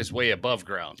 and that is way above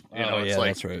ground. It's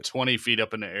like that's right. 20 feet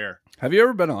up in the air. Have you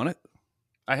ever been on it?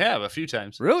 I have a few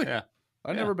times. Really? Yeah.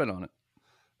 I've never been on it.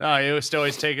 No, I used to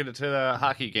always take it to the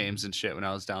hockey games and shit when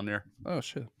I was down there. Oh,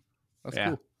 shit. That's Yeah.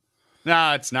 cool.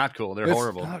 No, it's not cool. They're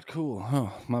horrible. It's not cool.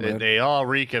 Oh, my They, bad. they all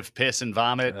reek of piss and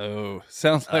vomit. Oh,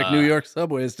 sounds like New York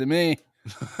Subways to me.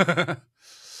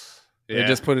 They Yeah.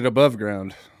 just put it above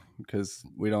ground because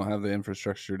we don't have the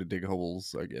infrastructure to dig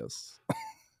holes, I guess.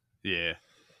 Yeah.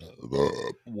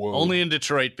 Whoa. Only in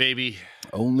Detroit, baby.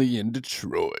 Only in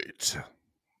Detroit.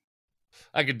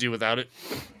 I could do without it.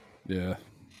 Yeah.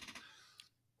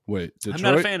 Wait, Detroit? I'm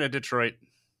not a fan of Detroit.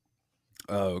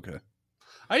 Oh, okay.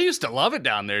 I used to love it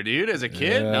down there, dude, as a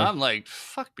kid. Yeah. Now I'm like,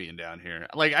 fuck being down here.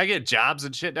 Like, I get jobs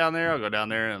and shit down there. I'll go down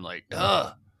there and I'm like,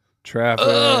 ugh. Traffic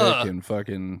Ugh. and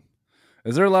fucking...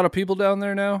 Is there a lot of people down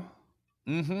there now?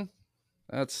 Mm-hmm.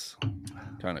 That's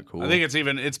kind of cool. I think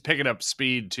it's picking up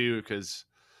speed, too, because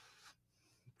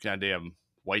goddamn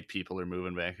white people are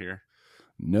moving back here.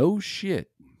 No shit.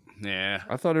 Yeah.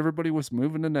 I thought everybody was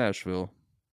moving to Nashville.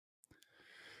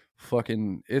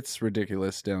 Fucking, it's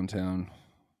ridiculous downtown.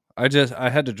 I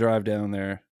had to drive down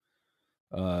there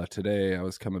today. I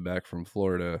was coming back from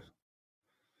Florida.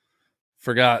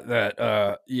 Forgot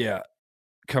that,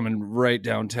 coming right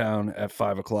downtown at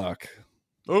 5:00.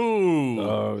 Ooh.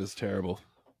 Oh, it was terrible.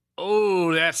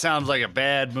 Oh, that sounds like a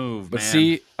bad move, But man.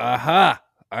 see, I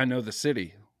know the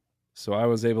city. So I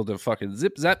was able to fucking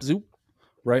zip, zap, zoop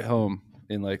right home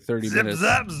in like 30 minutes.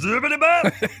 Zap, zippity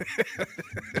bop.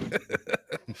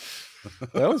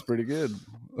 That was pretty good.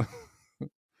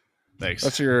 Thanks.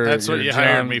 That's what your you John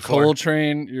hired me for.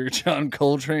 Coltrane, your John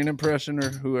Coltrane impression, or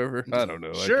whoever. I don't know.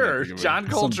 I Sure, can't think of it. John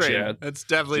Some Coltrane. That's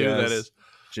definitely who that jazz- is.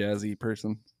 Jazzy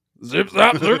person. Zip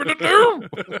zap zip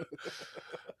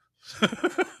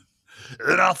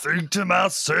And I think to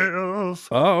myself,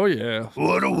 Oh yeah.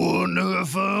 what a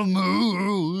wonderful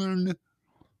moon.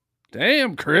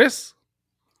 Damn, Chris.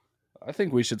 I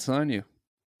think we should sign you.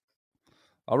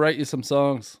 I'll write you some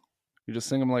songs. You just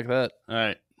sing them like that. All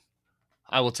right.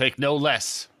 I will take no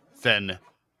less than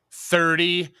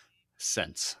 30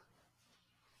 cents.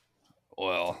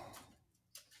 Well,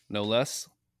 no less.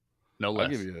 No less.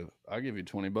 I'll give you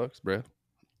 $20, bro.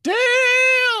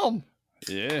 Damn!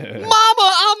 Yeah. Mama,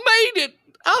 I made it!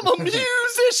 I'm a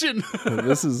musician!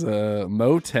 This is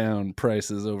Motown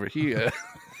prices over here.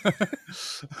 You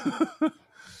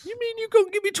mean you gonna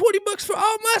give me $20 for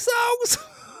all my songs?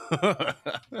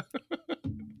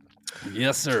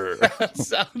 Yes, sir. That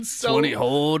sounds so 20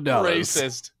 whole dollars.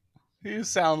 racist. You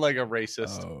sound like a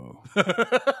racist. Oh.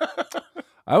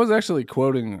 I was actually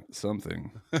quoting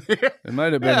something. It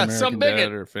might have been some American bigot.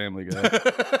 Dad or Family Guy.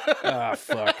 Ah,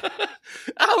 fuck.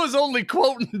 I was only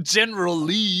quoting General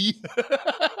Lee.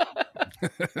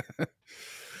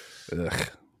 Ugh.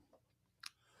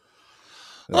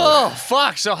 Oh,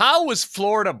 fuck. So how was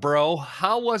Florida, bro?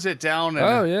 How was it down in,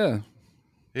 Oh, yeah.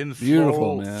 in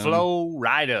Beautiful, man.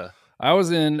 Florida? I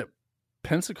was in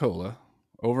Pensacola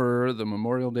over the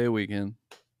Memorial Day weekend,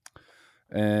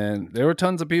 and there were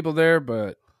tons of people there,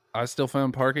 but I still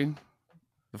found parking.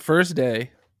 The first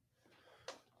day,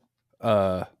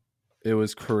 it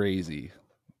was crazy.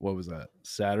 What was that?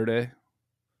 Saturday?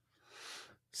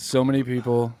 So many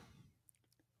people,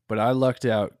 but I lucked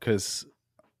out because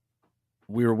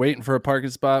we were waiting for a parking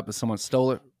spot, but someone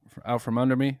stole it out from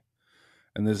under me,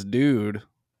 and this dude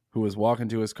who was walking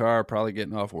to his car, probably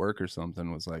getting off work or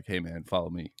something, was like, "Hey man, follow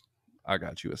me. I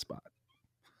got you a spot."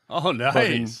 Oh, nice.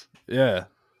 Fucking- yeah.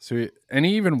 So he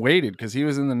even waited because he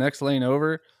was in the next lane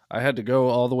over. I had to go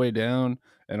all the way down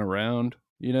and around,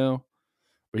 you know.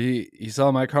 But he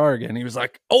saw my car again. He was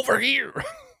like, "Over here."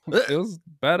 It was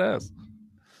badass.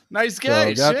 Nice So guy.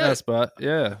 I got Shit. that spot.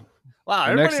 Yeah. Wow,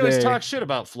 The everybody next always day- talks shit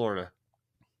about Florida.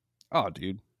 Oh,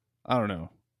 dude. I don't know.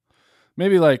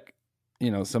 Maybe like, you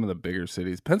know, some of the bigger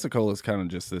cities. Pensacola is kind of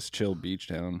just this chill beach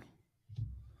town.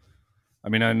 I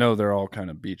mean, I know they're all kind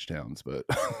of beach towns, but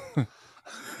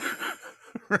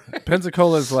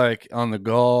Pensacola is like on the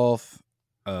Gulf.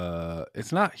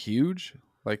 It's not huge.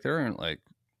 Like there aren't like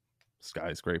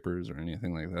skyscrapers or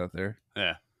anything like that there.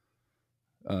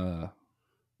 Yeah.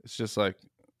 It's just like,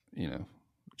 you know,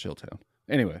 chill town.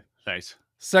 Anyway, Nice.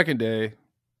 second day,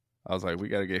 I was like, we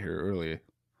got to get here early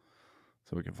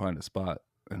so we can find a spot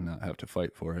and not have to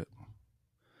fight for it.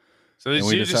 So And you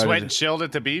we just decided went to- and chilled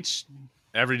at the beach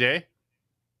every day?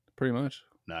 Pretty much.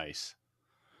 Nice.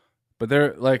 But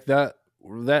there, like that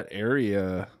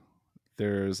area,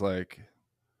 there's like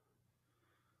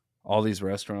all these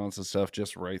restaurants and stuff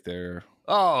just right there.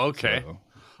 Oh, okay. So it's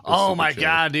Oh super my chill.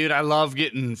 God, dude. I love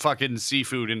getting fucking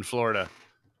seafood in Florida.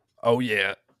 Oh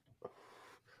yeah.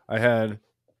 I had,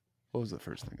 what was the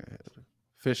first thing I had?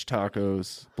 Fish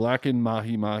tacos, blackened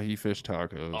mahi fish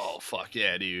tacos. Oh, fuck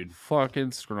yeah, dude.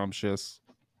 Fucking scrumptious.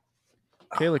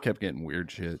 Kayla kept getting weird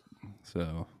shit,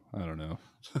 so I don't know.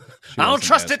 She I don't wasn't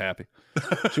trust as it. Happy.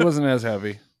 She wasn't as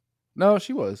happy. No,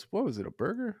 she was. What was it? A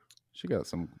burger? She got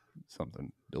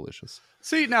something delicious.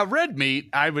 See, now red meat,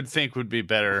 I would think would be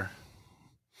better,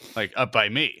 like up by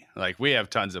me. Like we have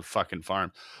tons of fucking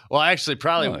farms. Well, actually,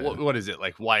 probably Oh, yeah. what is it,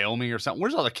 like Wyoming or something?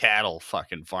 Where's all the cattle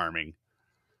fucking farming?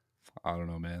 I don't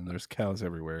know, man. There's cows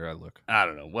everywhere I look. I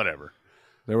don't know. Whatever.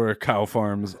 There were cow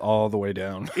farms all the way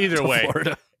down. Either to way,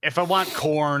 Florida. if I want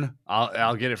corn,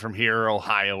 I'll get it from here,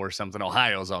 Ohio or something.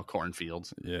 Ohio's all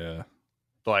cornfields, Yeah,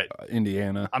 but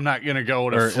Indiana. I'm not gonna go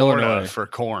to Or Florida Illinois. for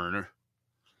corn.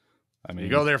 I mean,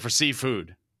 You go there for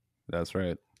seafood. That's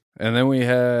right. And then we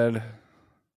had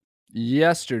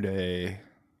yesterday.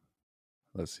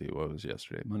 Let's see, what was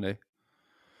yesterday? Monday.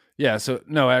 Yeah. So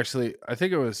no, actually, I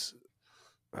think it was.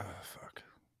 Fuck.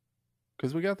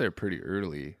 Because we got there pretty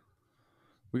early.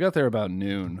 We got there about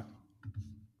noon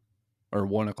or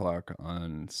 1 o'clock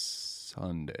on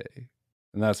Sunday,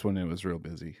 and that's when it was real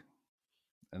busy.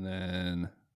 And then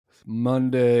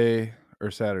Monday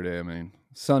or Saturday, I mean,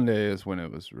 Sunday is when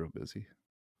it was real busy.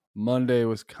 Monday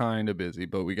was kind of busy,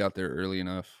 but we got there early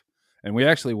enough. And we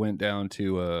actually went down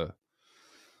to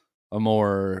a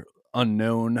more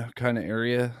unknown kind of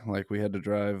area. Like we had to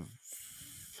drive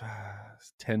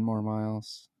 10 more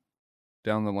miles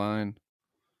down the line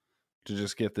to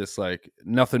just get this, like,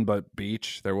 nothing but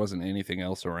beach. There wasn't anything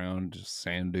else around, just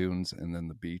sand dunes and then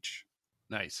the beach.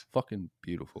 Nice. Fucking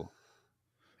beautiful.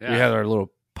 Yeah. We had our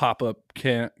little pop-up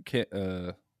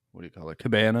what do you call it?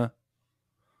 Cabana.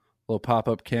 Little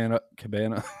pop-up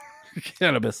cabana.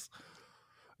 Cannabis.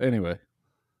 Anyway,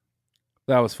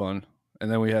 that was fun. And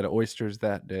then we had oysters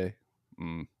that day.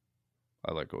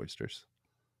 I like oysters.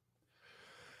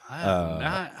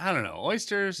 I don't know.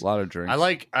 Oysters. A lot of drinks.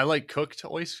 I like cooked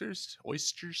oysters.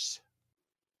 Oysters.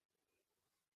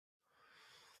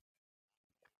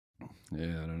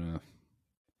 Yeah, I don't know.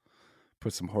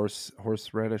 Put some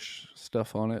horseradish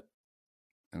stuff on it,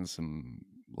 and some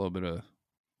little bit of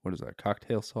what is that?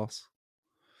 Cocktail sauce.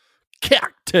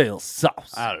 Cocktail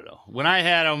sauce. I don't know. When I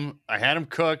had them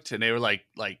cooked, and they were like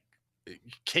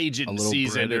Cajun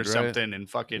seasoned breaded, or something, and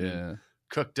fucking Yeah.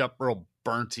 cooked up real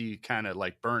burnty, kind of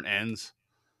like burnt ends.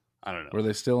 I don't know. Were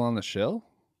they still on the shell?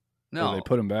 No, Or they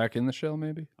put them back in the shell,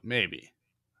 maybe maybe.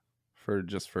 for.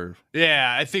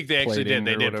 Yeah, I think they actually did. Plating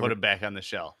They or did whatever. put it back on the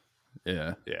shell.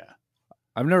 Yeah. Yeah.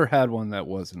 I've never had one that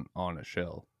wasn't on a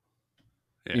shell.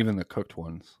 Yeah. Even the cooked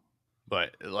ones.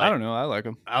 But like, I don't know. I like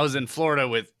them. I was in Florida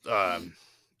with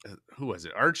who was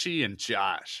it? Archie and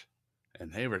Josh.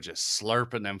 And they were just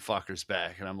slurping them fuckers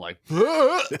back. And I'm like,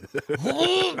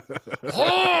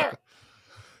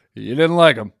 You didn't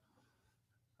like them.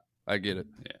 I get it.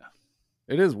 yeah.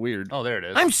 It is weird. Oh, there it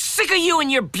is. I'm sick of you and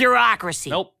your bureaucracy.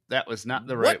 Nope, that was not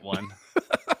the right one.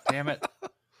 Damn it.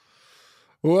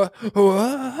 What?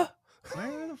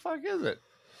 Where the fuck is it?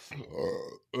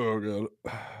 Oh,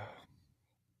 God.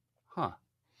 Huh.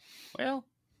 Well,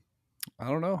 I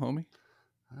don't know, homie.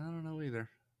 I don't know either.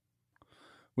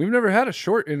 We've never had a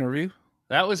short interview.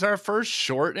 That was our first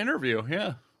short interview.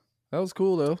 Yeah. That was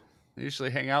cool, though. We usually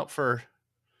hang out for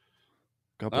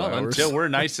Couple hours. until we're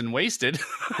nice and wasted.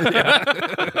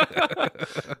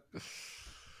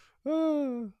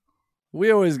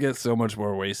 We always get so much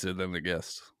more wasted than the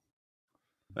guests.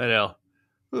 I know.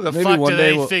 Who the Maybe fuck one do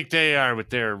day they we'll- think they are with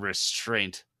their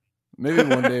restraint? Maybe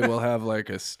one day we'll have like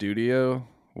a studio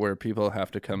where people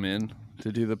have to come in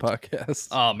to do the podcast.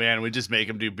 Oh man, we just make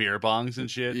them do beer bongs and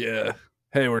shit. Yeah.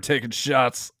 Hey, we're taking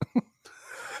shots.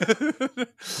 Don't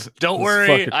This worry,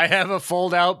 fucking- I have a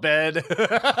fold-out bed.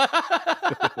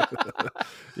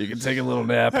 You can take a little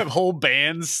nap. I have whole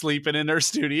bands sleeping in our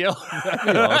studio.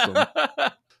 That'd be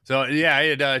awesome. So yeah, I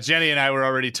had, Jenny and I were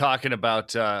already talking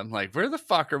about like, where the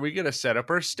fuck are we gonna set up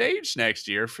our stage next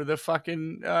year for the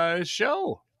fucking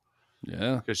show?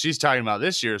 Yeah. Because she's talking about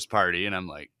this year's party, and I'm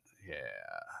like, yeah,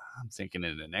 I'm thinking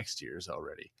into next year's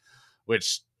already.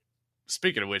 Which,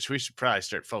 speaking of which, we should probably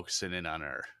start focusing in on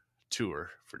our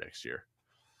tour for next year.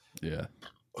 Yeah.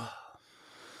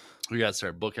 We got to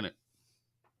start booking it.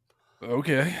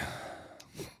 Okay.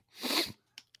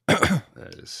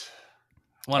 That is,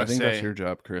 I think that's your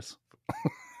job, Chris.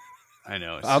 I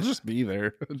know. I'll just be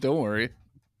there. Don't worry.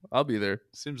 I'll be there.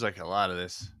 Seems like a lot of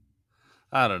this.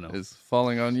 I don't know. Is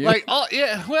falling on you. Like, oh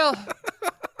yeah, well,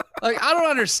 like I don't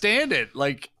understand it.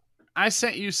 Like, I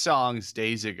sent you songs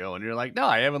days ago, and you're like, no,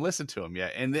 I haven't listened to them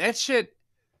yet. And that shit,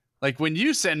 like when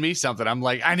you send me something, I'm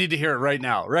like, I need to hear it right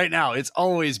now. Right now, it's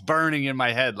always burning in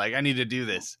my head. Like, I need to do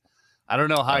this. I don't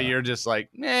know how you're just like,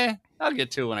 I'll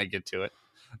get to it when I get to it.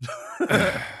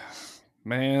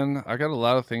 Man, I got a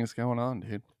lot of things going on,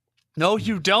 dude. No,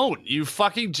 you don't. You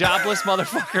fucking jobless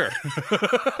motherfucker.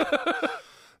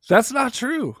 That's not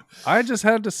true. I just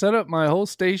had to set up my whole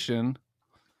station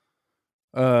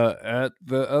at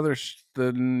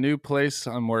the new place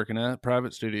I'm working at,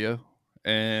 private studio.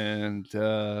 And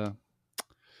now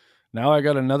I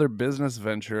got another business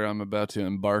venture I'm about to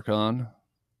embark on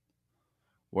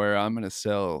where I'm going to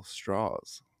sell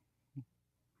straws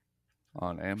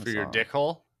on Amazon. For your dick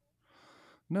hole?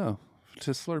 No,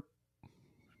 to slurp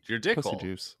Your dick pussy hole.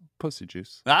 juice. Pussy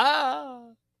juice. Ah.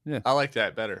 Yeah. I like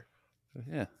that better.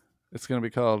 Yeah. It's going to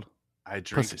be called I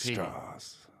drink Pussy pee.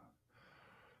 Straws.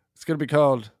 It's going to be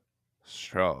called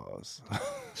Straws.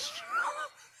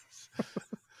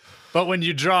 But when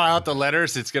you draw out the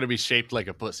letters, it's going to be shaped like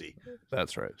a pussy.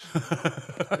 That's right.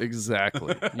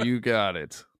 Exactly. You got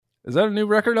it. Is that a new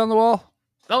record on the wall?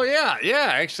 Oh, yeah. Yeah.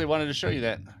 I actually wanted to show you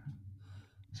that.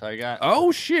 So I got,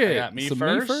 Oh, shit. I got me Some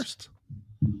first.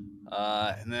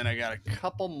 And then I got a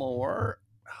couple more.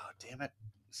 Oh, damn it.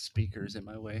 Speakers in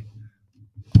my way.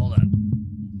 Hold on.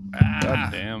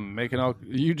 God damn.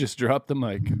 You just dropped the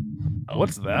mic.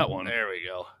 What's that one? There we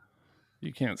go.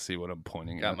 You can't see what I'm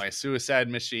pointing Got at. my Suicide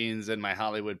Machines and my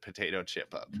Hollywood Potato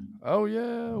Chip up. Oh,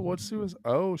 yeah.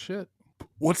 Oh, shit.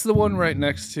 What's the one right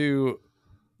next to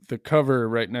the cover,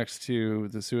 right next to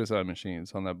the Suicide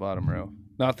Machines on that bottom row?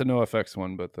 Not the NoFX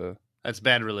one, but the... That's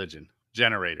Bad Religion.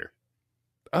 Generator.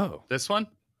 Oh. This one?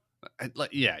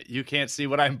 Yeah, you can't see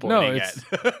what I'm pointing it's-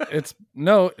 at. It's...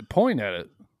 No, point at it.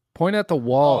 Point at the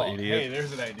wall, Hey, idiot.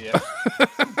 there's an idea.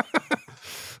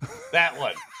 That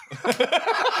one.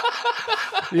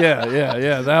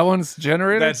 Yeah. That one's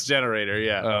generator? That's generator,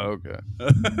 yeah. Oh,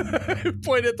 okay.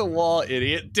 Point at the wall,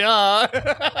 idiot. Duh.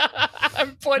 I'm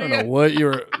I pointing don't know at what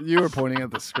you were pointing at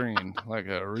the screen like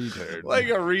a retard. like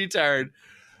a retard.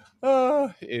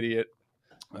 Oh, idiot.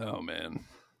 Oh man.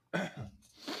 Uh,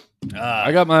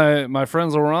 I got my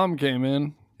friends Ram came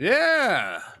in.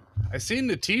 Yeah. I seen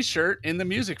the t-shirt in the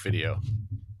music video.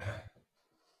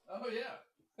 Oh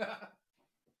yeah.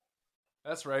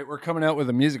 That's right. We're coming out with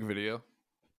a music video.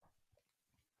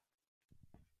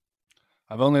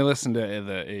 I've only listened to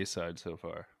the A side so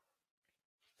far.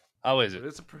 How is But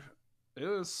it? it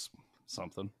was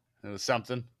something. It was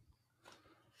something.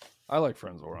 I like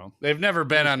Friends Ram. They've never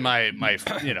been on my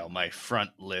my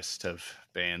front list of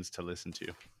bands to listen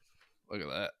to. Look at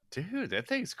that. Dude, that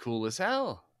thing's cool as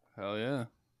hell. Hell yeah.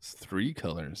 It's 3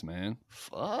 colors, man.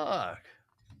 Fuck.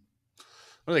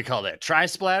 What do they call that?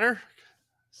 Tri-splatter?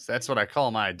 That's what I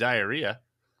call my diarrhea.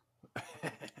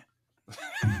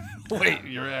 Wait,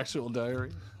 your actual diary?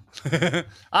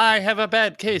 I have a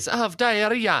bad case of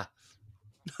diarrhea.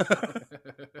 You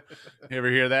ever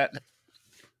hear that?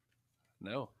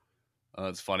 No. Oh,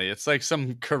 it's funny. It's like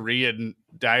some Korean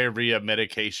diarrhea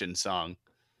medication song.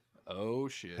 Oh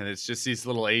shit. And it's just these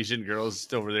little Asian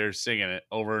girls over there singing it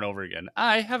over and over again.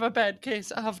 I have a bad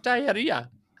case of diarrhea.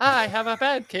 I have a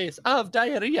bad case of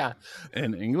diarrhea.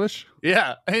 In English?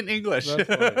 Yeah, in English.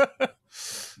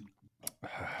 That's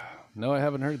No, I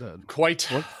haven't heard that. Quite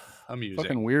What amusing.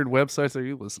 Fucking weird websites are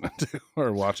you listening to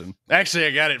or watching? Actually,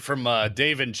 I got it from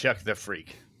Dave and Chuck the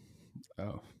Freak,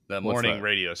 Oh. the What's morning that?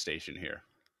 radio station here.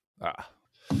 Ah.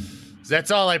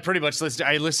 That's all I pretty much listen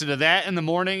to. I listen to that in the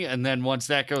morning, and then once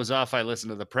that goes off, I listen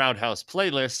to the Proud House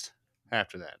playlist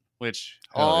after that, which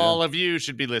Hell yeah. all of you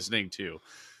should be listening to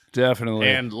Definitely.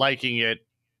 and liking it.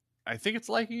 I think it's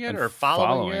liking it And or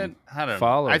following following. it. I don't know.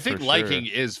 Follow I think for liking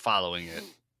sure. is following it.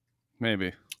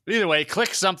 Maybe. But either way,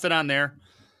 click something on there.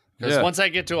 Because Yeah. once I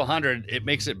get to 100, it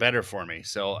makes it better for me.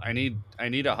 So I need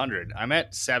 100. I'm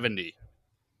at 70.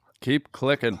 Keep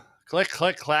clicking. Click,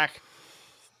 click, clack.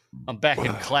 I'm back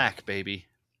in clack, baby.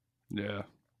 Yeah.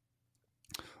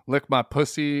 Lick my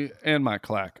pussy and my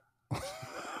clack.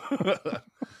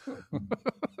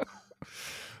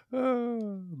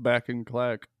 Back in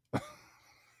clack.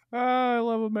 I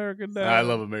love American Dad. I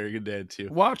love American Dad too.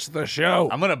 Watch the show.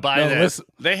 I'm gonna buy No, that. listen-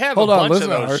 They have hold a on, bunch of listen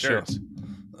to those our show. shirts.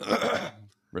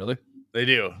 Really? They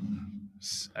do.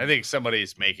 I think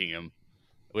somebody's making them,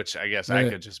 which I guess I Yeah.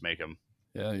 could just make them.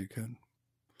 Yeah, you could.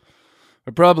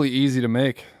 They're probably easy to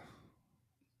make.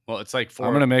 Well, it's like 4.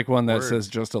 I'm gonna make one that words. says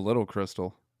just a little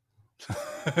crystal.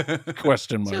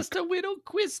 Question mark. Just a little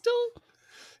crystal.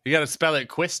 You got to spell it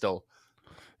crystal.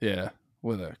 Yeah,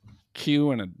 with a Q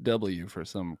and a W for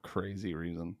some crazy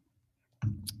reason.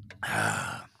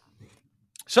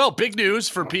 So, big news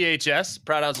for PHS,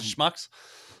 Proud House of Schmucks,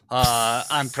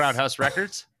 on Proud House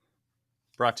Records.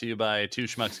 Brought to you by Two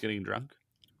Schmucks Getting Drunk.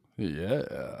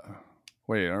 Yeah.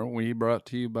 Wait, aren't we brought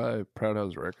to you by Proud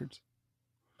House Records?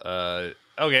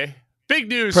 Okay. Big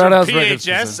news Proud from House Records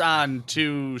PHS is on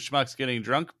Two Schmucks Getting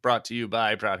Drunk. Brought to you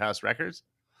by Proud House Records.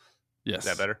 Yes. Is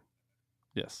that better?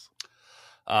 Yes.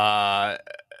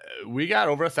 We got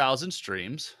over 1,000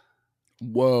 streams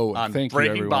Whoa. on Thank you,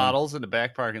 Breaking everyone. Bottles in the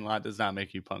Back Parking Lot Does Not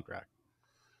Make You Punk Rock.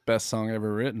 Best song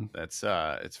ever written. That's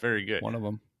it's very good. One of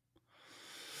them.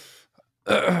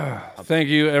 Thank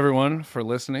you, everyone, for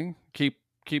listening. Keep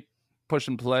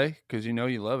pushing play because you know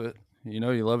you love it. You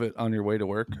know you love it on your way to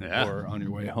work Yeah. or on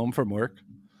your way home from work.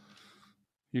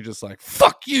 You're just like,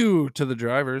 fuck you to the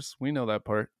drivers. We know that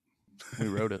part. We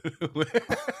wrote it.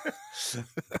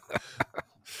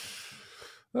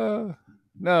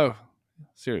 No,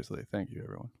 seriously. Thank you,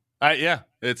 everyone. Yeah,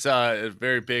 it's a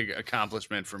very big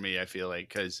accomplishment for me, I feel like,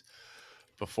 because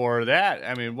before that,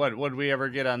 I mean, what did we ever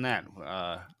get on that?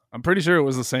 I'm pretty sure it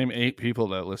was the same 8 people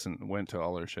that went to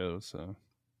all our shows, so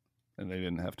and they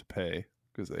didn't have to pay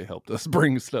because they helped us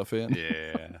bring stuff in.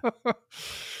 Yeah.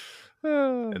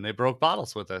 And they broke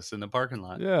bottles with us in the parking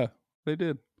lot. Yeah, they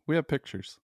did. We have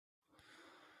pictures.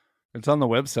 It's on the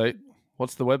website.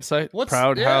 What's the website?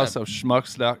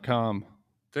 Proudhouseofschmucks.com.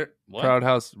 What?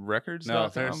 Proudhouse Records. No,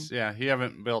 you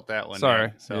haven't built that one. Sorry.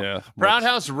 Yet, so. Yeah.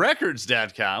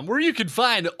 Proudhouserecords.com, where you can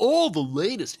find all the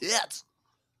latest hits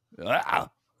from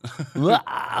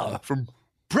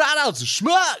Proud House of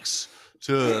Schmucks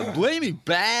to Blaming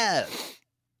Bad.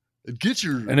 And get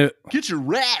your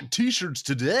rad t-shirts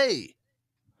today.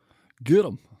 Get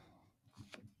them.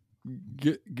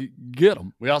 Get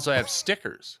them. We also have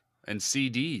stickers and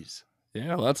CDs.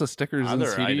 Yeah, lots of stickers and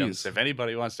Other CDs. items if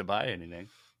anybody wants to buy anything.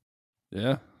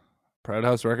 Yeah.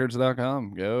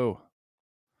 ProudHouseRecords.com. Go.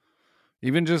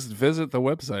 Even just visit the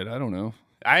website. I don't know.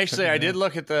 I it did out.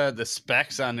 look at the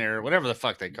specs on there, whatever the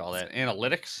fuck they call that,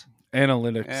 analytics.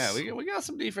 Analytics. Yeah, we got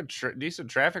some decent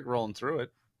traffic rolling through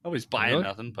it. Nobody's buying Really?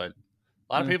 nothing, but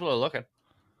a lot of people are looking.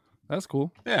 That's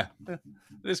cool. Yeah, it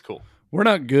is cool. We're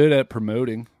not good at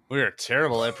promoting. We are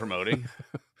terrible at promoting.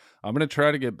 I'm going to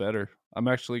try to get better. I'm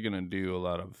actually going to do a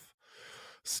lot of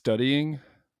studying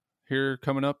here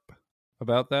coming up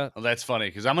about that. Well, that's funny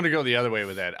because I'm going to go the other way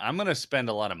with that. I'm going to spend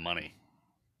a lot of money.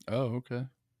 Oh, okay.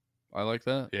 I like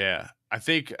that. Yeah, I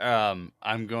think I'm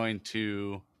going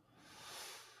to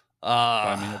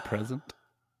Buy me a present.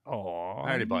 Oh, I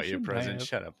already bought you a present.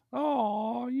 Shut up.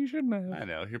 Oh, you shouldn't have. I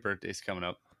know your birthday's coming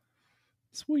up,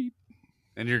 Sweet.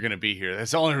 and you're going to be here.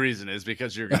 That's the only reason is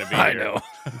because you're going to be I here.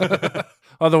 know.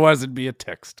 Otherwise, it'd be a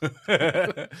text.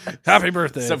 Happy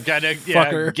birthday. Some kind of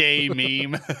fucker. gay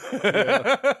meme.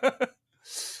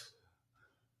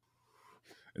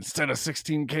 Instead of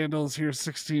 16 candles, here's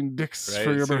 16 dicks Right?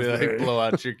 for your So we, birthday. like, blow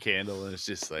out your candle, and it's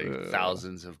just like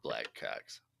thousands of black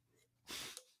cocks.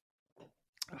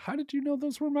 How did you know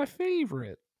those were my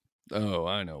favorite? Oh,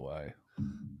 I know why.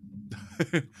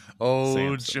 Oh,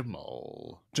 Samson.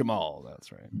 Jamal. Jamal,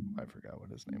 that's right. I forgot what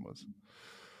his name was.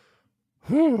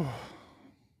 Whew.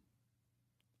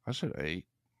 I should have ate.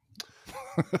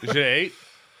 You should have ate.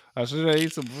 I should have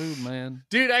ate some food, man.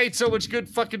 Dude, I ate so much good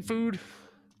fucking food.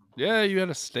 Yeah, you had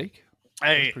a steak.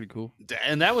 That's Hey, pretty cool.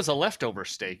 and that was a leftover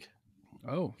steak.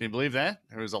 Oh, Can you believe that?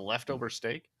 There was a leftover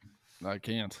steak. I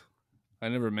can't. I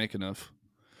never make enough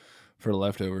for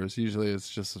leftovers. Usually it's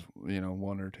just,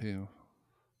 one or two.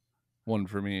 One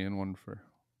for me and one for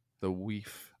the weef.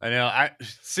 I know. I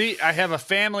have a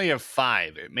family of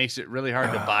 5. It makes it really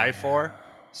hard to buy for.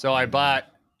 So I bought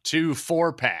 2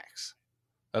 4-packs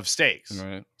of steaks.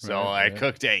 Right. So right, I right.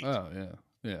 cooked 8. Oh, yeah.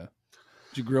 Yeah.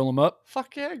 Did you grill them up?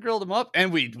 Fuck yeah, I grilled them up.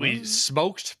 And we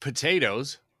smoked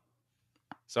potatoes.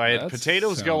 So I had That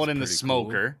potatoes sounds going in the pretty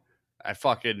smoker. I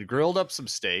fucking grilled up some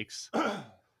steaks.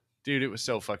 Dude, it was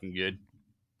so fucking good.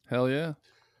 Hell yeah.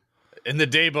 And the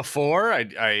day before,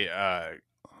 I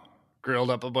grilled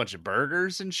up a bunch of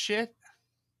burgers and shit.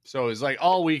 So it was like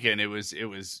all weekend. It was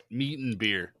meat and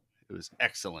beer. It was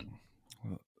excellent.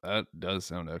 That does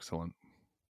sound excellent.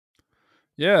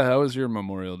 Yeah, how was your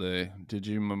Memorial Day? Did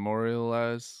you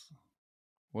memorialize?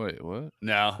 Wait, what?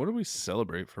 No. What do we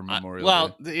celebrate for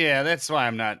Memorial Day? Yeah, that's why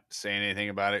I'm not saying anything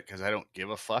about it because I don't give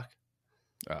a fuck.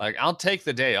 Oh. Like, I'll take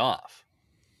the day off.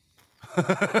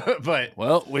 But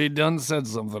Well, we done said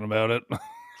something about it.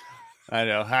 I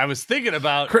know. I was thinking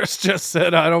about Chris just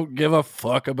said, I don't give a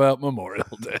fuck about Memorial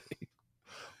Day.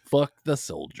 Fuck the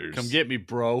soldiers. come get me,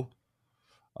 bro.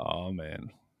 Oh,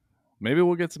 man. Maybe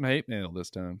we'll get some hate mail this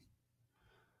time.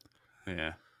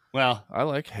 Yeah. Well, I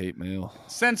like hate mail.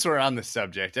 since we're on the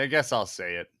subject, I guess I'll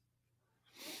say it.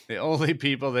 The only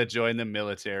people that join the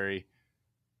military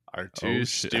are too Oh,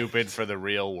 shit. stupid for the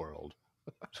real world.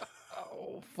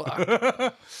 Oh,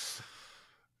 fuck.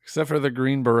 Except for the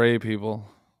Green Beret people.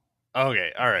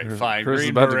 Okay, all right, fine. Chris is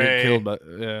Green about Beret, to get killed by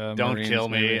don't Marines, kill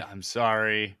me. maybe. I'm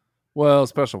sorry. Well,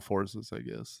 special forces, I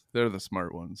guess. They're the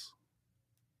smart ones.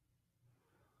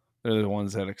 They're the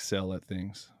ones that excel at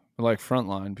things. They're like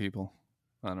frontline people.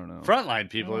 I don't know. Frontline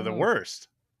people are the worst.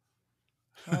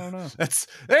 I don't know.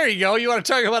 There you go. You want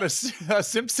to talk about a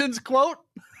Simpsons quote?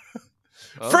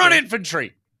 Okay. Front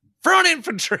infantry. Front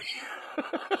infantry.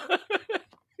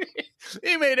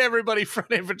 He made everybody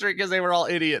front infantry because they were all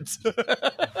idiots.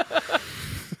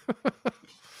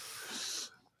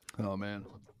 Oh, man.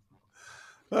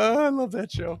 I love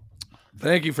that show.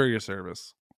 Thank you for your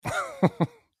service.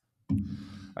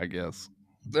 I guess.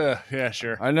 Yeah,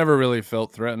 sure. I never really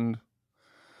felt threatened,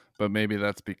 but maybe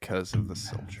that's because of the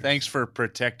soldiers. Thanks for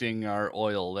protecting our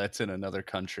oil. That's in another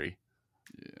country.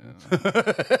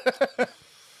 Yeah.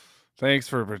 Thanks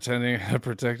for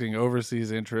protecting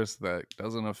overseas interests. That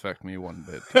doesn't affect me one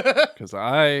bit because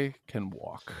I can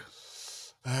walk.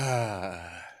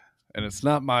 And it's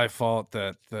not my fault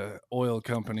that the oil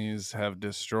companies have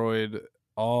destroyed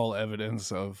all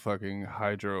evidence of fucking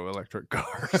hydroelectric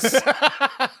cars.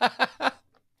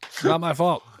 It's not my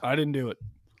fault. I didn't do it.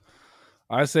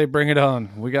 I say bring it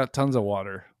on. We got tons of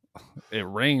water. It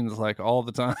rains like all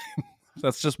the time.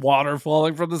 That's just water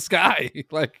falling from the sky.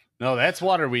 Like No, that's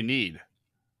water we need.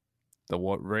 the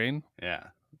what rain? Yeah.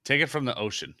 Take it from the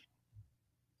ocean.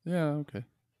 Yeah, okay.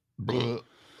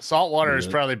 Salt water is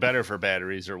Yeah. probably better for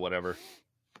batteries or whatever.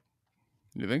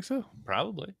 You think so?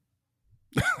 Probably.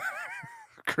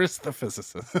 Chris the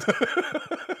physicist.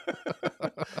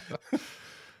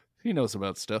 He knows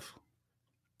about stuff.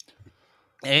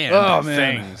 And Oh,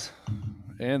 man. things.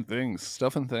 And things,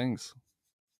 stuff and things.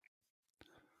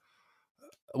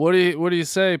 What do you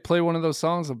say? Play one of those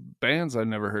songs of bands I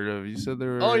never heard of. You said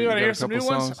there were. Oh, you want to got hear a some new couple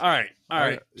ones? songs? All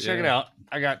right. Check it yeah. out.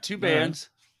 I got two All right. bands.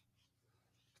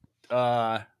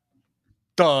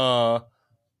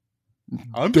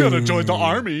 I'm gonna join the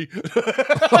army. shit.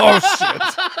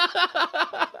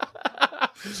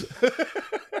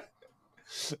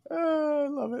 I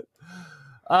love it.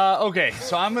 Okay,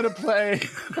 so I'm gonna play.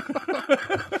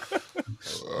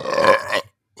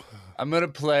 I'm gonna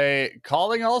play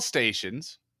 "Calling All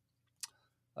Stations."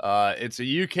 It's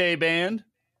a UK band.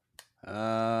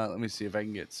 Let me see if I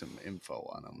can get some info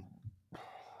on them.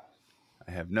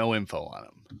 I have no info on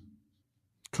them.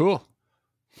 Cool.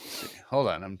 Hold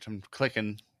on, I'm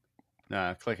clicking.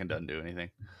 Nah, clicking doesn't do anything.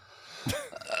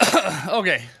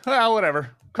 Okay, well,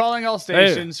 whatever. Calling All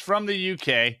Stations from the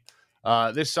UK.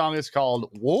 This song is called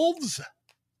Wolves.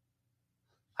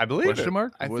 I believe Question it.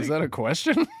 mark? I Was think- that a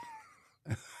question?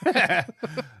 No.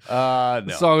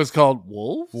 The song is called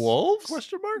Wolves? Wolves?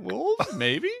 Question mark? Wolves?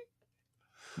 Maybe.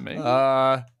 Maybe. It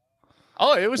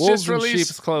was Wolves just in released.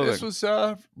 sheep's clothing. This was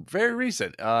very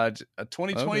recent.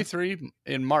 2023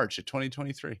 in March of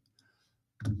 2023.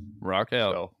 Rock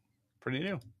out. So pretty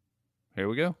new. Here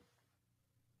we go.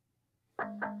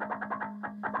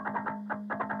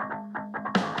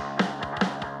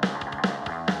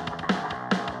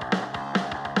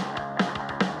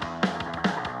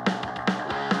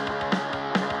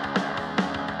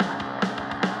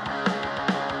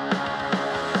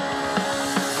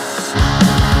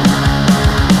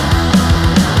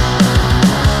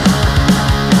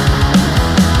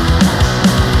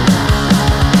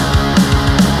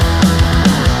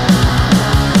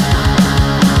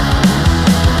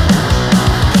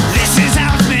 This is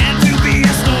how it's meant to be,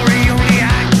 a story only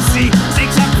I can see.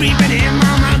 Things are creeping in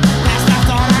my mind, past I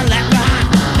thought I left behind.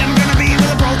 Never gonna be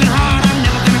with a broken heart, I'm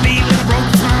never gonna be with a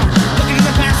broken smile. Looking to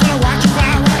the past when I watch you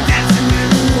fly, when I'm dancing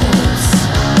with the wolves.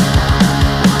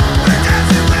 When I'm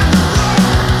dancing with the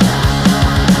wolves.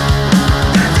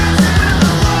 When I'm dancing with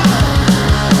the wolves.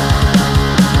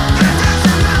 When I'm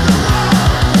dancing with the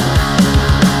wolves.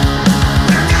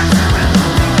 When I'm dancing with the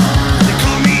wolves. They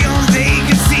call me on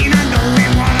vacancy, not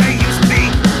knowing what I used to be.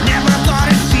 Never thought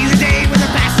I'd see the day when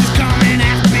the past is coming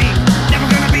after me. Never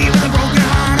gonna be with a broken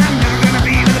heart, I'm never gonna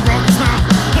be with a broken smile.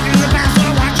 Looking to the past when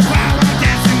I watch you cry, when I'm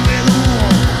dancing with the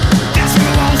wolves. Dancing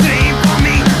with the wolves that ain't for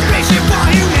me, reaching for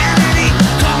humanity.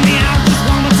 Call me out just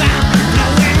one more time,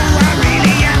 knowing who I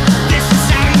really am. This is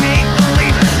how you make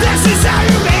believe, this is how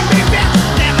you make me feel.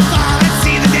 Never thought I'd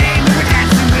see the day when we're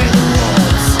dancing with the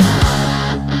wolves.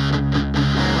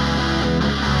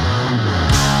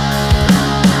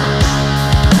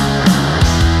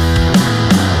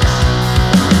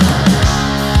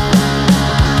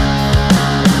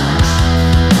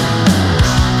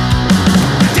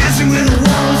 Dancing with the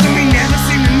wolves and we never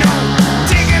seem to know.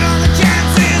 Taking all the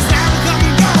chances that will come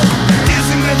and go.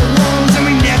 Dancing with the wolves and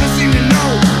we never seem to know.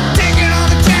 Taking all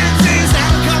the chances that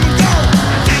will come and go.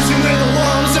 Dancing with the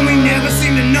wolves and we never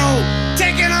seem to know.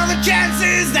 Taking all the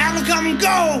chances that will come and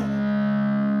go.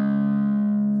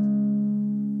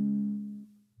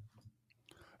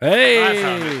 Hey!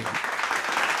 found it.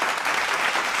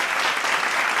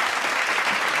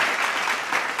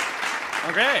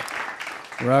 Okay.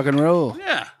 Rock and roll.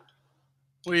 Yeah.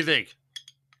 What do you think?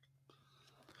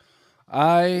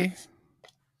 I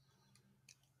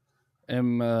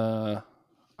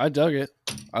dug it.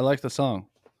 I like the song.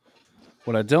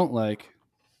 What I don't like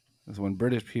is when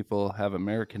British people have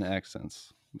American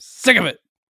accents. I'm sick of it.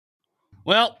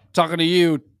 Well, Talking to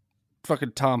you,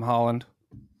 fucking Tom Holland.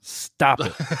 Stop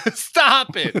it.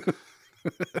 stop it.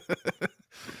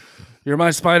 You're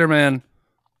my Spider-Man.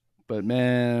 But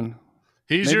man,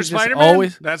 He's maybe your just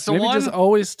Spider-Man? That's the maybe one? just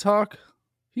always talk.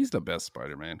 He's the best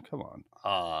Spider-Man. Come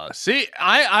on. See,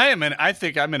 I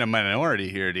think I'm in a minority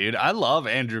here, dude. I love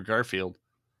Andrew Garfield.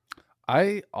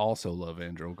 I also love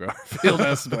Andrew Garfield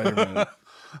as Spider-Man.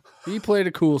 He played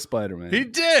a cool Spider-Man. He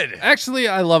did. Actually,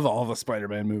 I love all the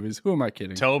Spider-Man movies. Who am I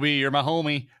kidding? Toby, you're my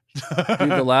homie. Dude,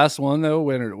 the last one though,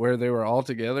 where they were all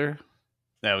together.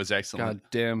 That was excellent. God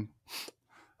damn.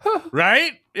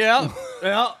 Right? Yeah.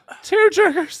 Yeah.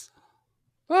 Tearjerkers.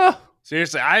 Oh.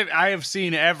 Seriously, I have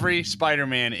seen every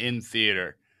Spider-Man in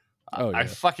theater. Oh, I yeah.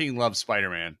 fucking love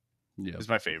Spider-Man. Yeah. It's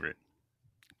my favorite.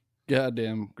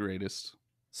 Goddamn greatest.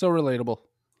 So relatable.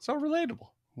 So relatable.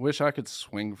 Wish I could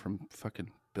swing from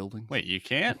fucking buildings. Wait, you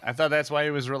can't? I thought that's why he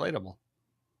was relatable.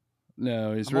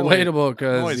 No, he's I'm always- relatable I'm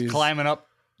because always he's, climbing up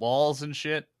walls and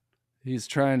shit. he's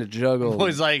trying to juggle. I'm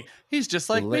always like, he's just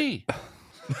like Lit- me.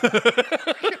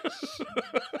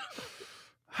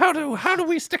 How How do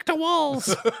we stick to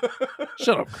walls?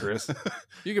 Shut up, Chris.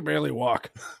 You can barely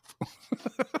walk.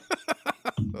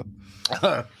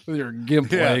 With your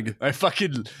gimp leg.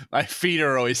 My feet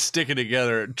are always sticking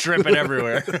together, dripping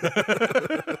everywhere.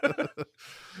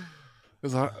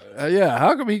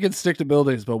 How come he can stick to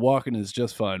buildings, but walking is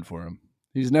just fine for him?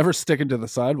 He's never sticking to the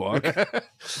sidewalk.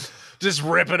 Just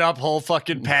ripping up whole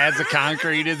fucking pads of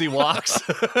concrete as he walks.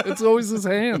 It's always his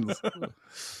hands.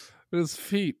 His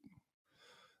feet.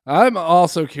 I'm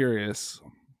also curious,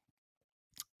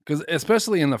 because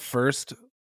especially in the first,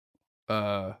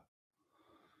 the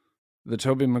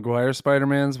Tobey Maguire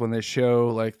Spider-Mans, when they show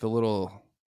like the little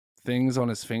things on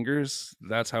his fingers,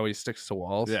 that's how he sticks to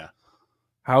walls. Yeah.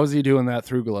 How is he doing that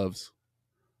through gloves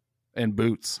and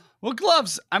boots? Well,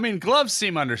 gloves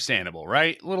seem understandable,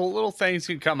 right? Little things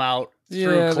can come out through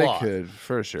Yeah, cloth. they could,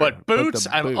 for sure. But boots,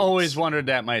 the I've always wondered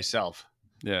that myself.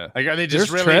 Yeah. Like, are they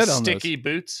just There's really tread on sticky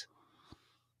boots?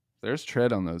 There's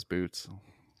tread on those boots.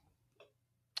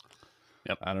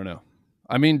 Yep. I don't know.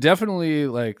 I mean, definitely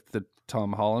like the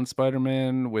Tom Holland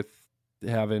Spider-Man with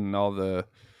having all the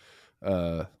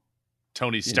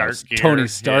Tony Stark gear. Tony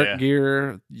Stark Yeah.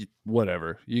 gear,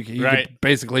 whatever. You Right. could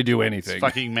basically do It's anything.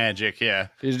 fucking magic, yeah.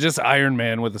 It's just Iron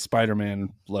Man with a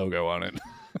Spider-Man logo on it.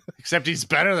 Except he's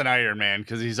better than Iron Man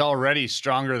because he's already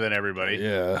stronger than everybody.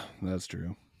 Yeah, that's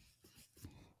true.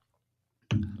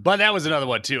 But that was another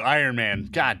one too. Iron Man.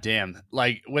 God damn.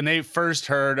 Like when they first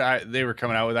heard they were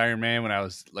coming out with Iron Man when I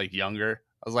was like younger,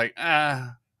 I was like,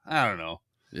 I don't know.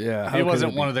 Yeah. how He could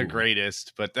wasn't it one be of the cool?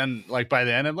 greatest. But then like by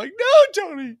the end, I'm like, no,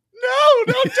 Tony. No,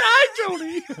 don't die,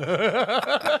 Tony.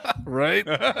 Right?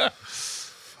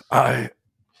 I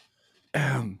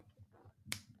am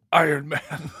Iron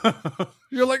Man.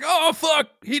 You're like, oh, fuck.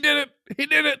 He did it. He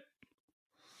did it.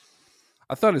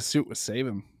 I thought his suit would save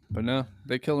him, but no,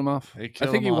 they killed him off. I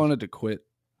think he wanted to quit.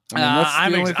 I mean, that's the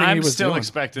only thing he I'm was still doing.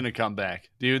 expecting to come back.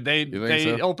 Dude, they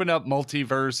so? opened up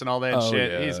multiverse and all that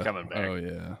shit. Yeah. He's coming back. Oh,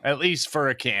 yeah. At least for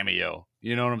a cameo.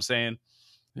 You know what I'm saying?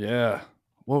 Yeah.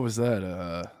 What was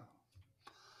that?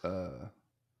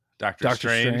 Doctor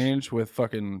Strange with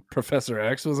fucking Professor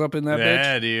X was up in that bitch.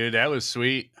 Yeah, dude, that was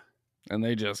sweet. And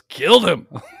they just killed him.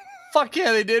 Fuck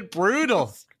yeah, they did.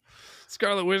 Brutal.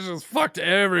 Scarlet Witch just fucked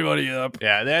everybody up.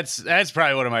 Yeah, that's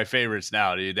probably one of my favorites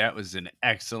now, dude. That was an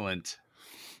excellent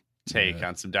take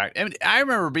on some I mean, I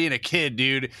remember being a kid,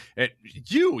 dude.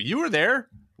 You were there.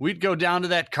 We'd go down to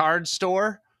that card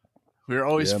store. We were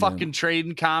always fucking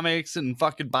trading comics and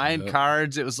fucking buying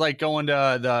cards. It was like going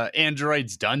to the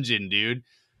Android's dungeon, dude.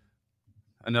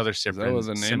 Another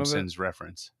Simpsons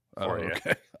reference for you.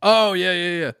 Okay. Oh,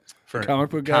 yeah. For comic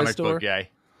book guy.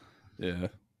 Yeah.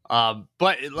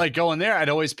 But like going there, I'd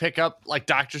always pick up like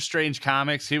Doctor Strange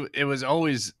comics. It was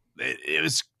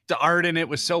the art in it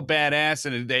was so badass,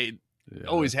 and they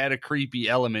always had a creepy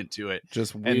element to it.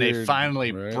 Just weird, and they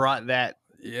finally right? brought that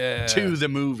to the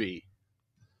movie.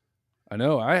 I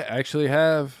know. I actually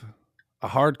have a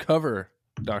hardcover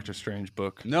Doctor Strange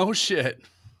book. No shit.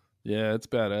 Yeah, it's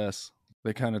badass.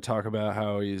 They kind of talk about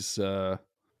how he's,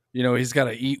 he's got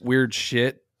to eat weird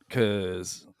shit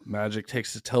because magic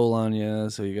takes a toll on you.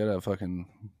 So you got to fucking,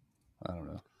 I don't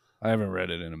know. I haven't read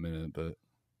it in a minute, but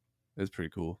it's pretty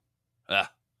cool. Yeah.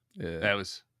 That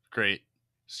was great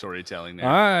storytelling there.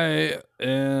 I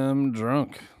am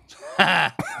drunk.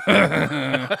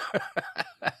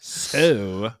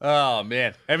 So, oh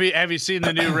man, have you seen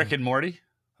the new Rick and Morty?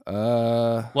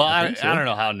 Well, I don't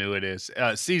know how new it is.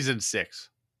 Season 6.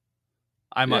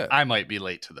 I might be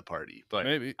late to the party, but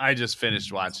maybe. I just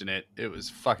finished watching it. It was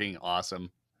fucking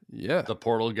awesome. Yeah, the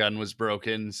portal gun was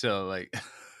broken, so like.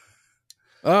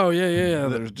 Oh yeah.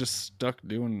 They're just stuck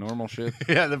doing normal shit.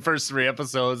 Yeah, the first 3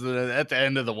 episodes, and then at the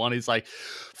end of the one, he's like,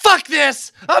 "Fuck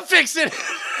this! I'm fixing it."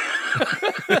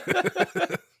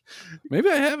 Maybe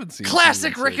I haven't seen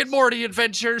classic Rick and Morty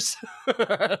adventures.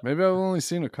 Maybe I've only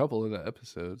seen a couple of the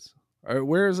episodes. All right,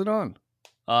 where is it on?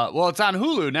 Well, it's on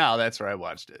Hulu now. That's where I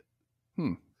watched it.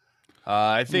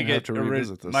 I think it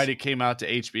might have came out to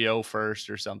HBO first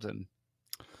or something.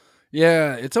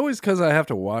 Yeah, it's always because I have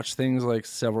to watch things like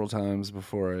several times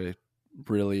before I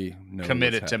really know.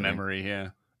 Commit it to memory.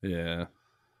 Yeah.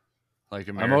 Like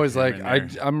I'm always like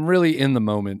I'm really in the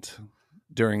moment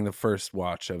during the first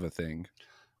watch of a thing.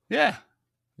 Yeah.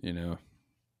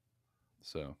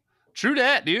 So true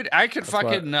that, dude. I could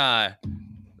fucking I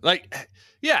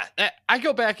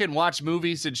go back and watch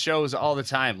movies and shows all the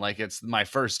time like it's my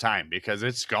first time because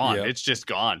it's gone. Yep. It's just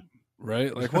gone.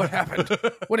 Right? Like, what happened?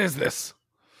 What is this?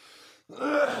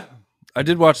 I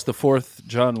did watch the 4th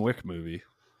John Wick movie.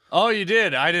 Oh, you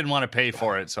did? I didn't want to pay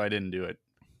for it, so I didn't do it.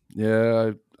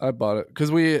 Yeah, I bought it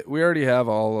because we already have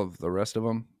all of the rest of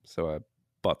them, so I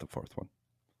bought the fourth one.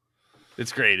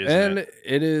 It's great, isn't it?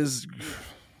 It is,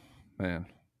 man,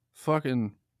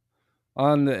 fucking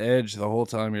on the edge the whole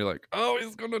time. You're like, oh,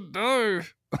 he's gonna die.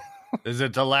 Is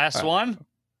it the last one?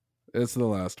 It's the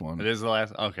last one. It is the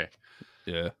last. Okay.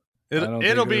 Yeah.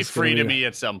 It'll be it's free gonna to be- me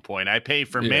at some point. I pay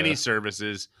for Yeah. many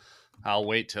services. I'll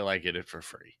wait till I get it for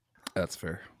free. That's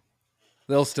fair.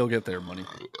 They'll still get their money.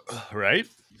 Right?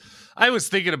 I was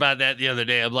thinking about that the other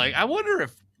day. I'm like, I wonder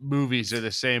if movies are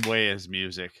the same way as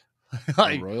music.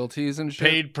 Like Royalties and shit.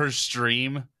 paid per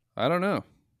stream. I don't know.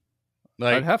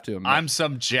 Like I'd have to admit. I'm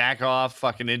some jack off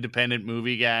fucking independent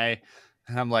movie guy.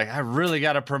 And I'm like, I really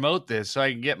got to promote this so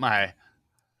I can get my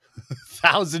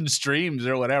 1,000 streams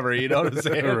or whatever. You know what I'm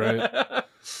saying? Right.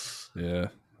 Yeah.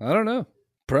 I don't know.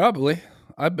 Probably.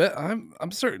 I bet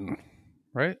I'm certain.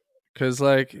 Right? Because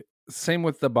like same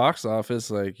with the box office.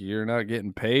 Like you're not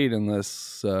getting paid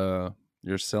unless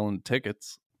you're selling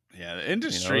tickets. Yeah, the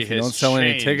industry if you has don't sell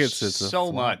any changed tickets, it's a so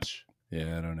flop. much.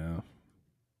 Yeah, I don't know.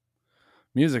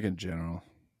 Music in general.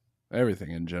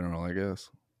 Everything in general, I guess.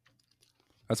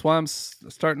 That's why I'm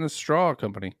starting a straw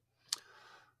company.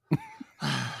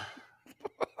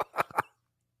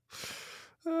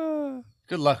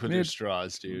 Good luck with your Mid-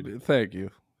 straws, dude. Thank you.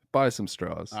 Buy some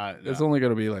straws. It's No, only going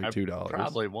to be like I $2.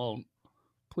 probably won't.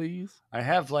 Please. I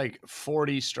have like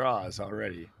 40 straws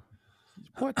already.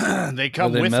 What? They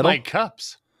come they with metal? my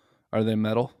cups. Are they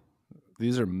metal?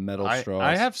 These are metal straws.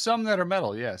 I have some that are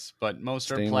metal, yes, but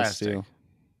most are Stainless plastic. steel.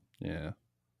 Yeah.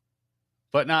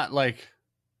 But not like,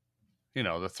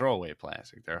 the throwaway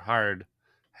plastic. They're hard,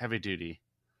 heavy duty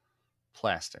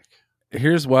plastic.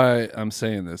 Here's why I'm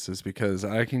saying this is because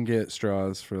I can get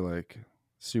straws for like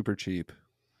super cheap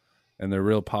and they're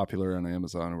real popular on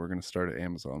Amazon. We're going to start an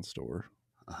Amazon store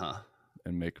Uh-huh.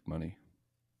 and make money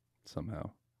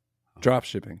somehow. Drop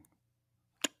shipping.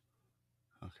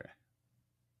 Okay.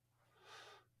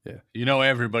 Yeah.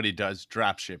 Everybody does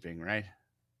drop shipping, right?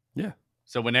 Yeah.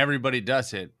 So when everybody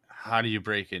does it, how do you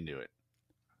break into it?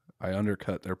 I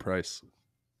undercut their price.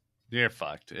 You're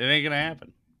fucked. It ain't gonna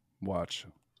happen. Watch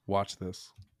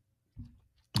this.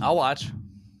 I'll watch.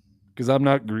 Because I'm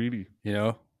not greedy.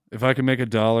 If I can make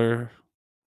 $1,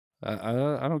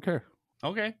 I don't care.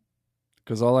 Okay.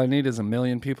 Because all I need is 1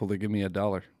 million people to give me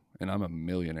 $1, and I'm a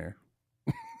millionaire.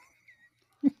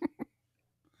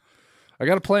 I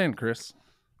got a plan, Chris.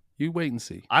 You wait and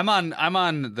see. I'm on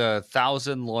the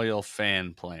 1,000 loyal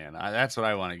fan plan. That's what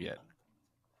I want to get.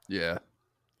 Yeah,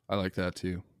 I like that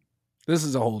too. This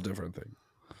is a whole different thing.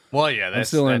 Well, yeah, that's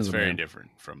still into the very man. different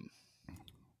from.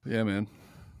 Yeah, man.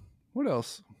 What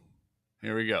else?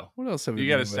 Here we go. What else have You you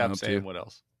got to been stop up saying to? what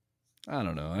else. I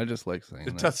don't know. I just like saying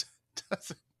It that.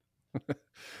 doesn't.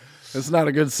 It's not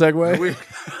a good segue.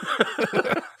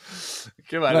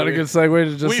 Come on. Not a good segue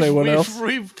to just say what else.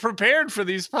 We've prepared for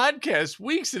these podcasts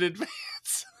weeks in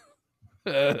advance.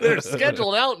 They're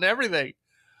scheduled out and everything.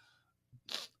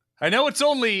 I know it's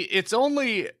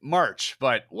only March,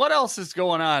 but what else is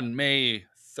going on May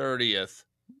 30th?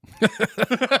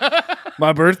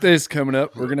 My birthday's coming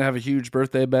up. We're gonna have a huge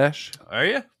birthday bash. Are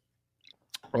you?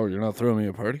 Oh, you're not throwing me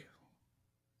a party?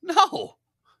 No.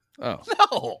 Oh.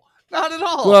 No. Not at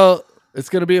all. Well, it's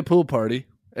gonna be a pool party.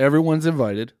 Everyone's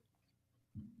invited.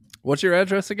 What's your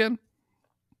address again?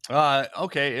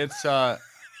 Okay, it's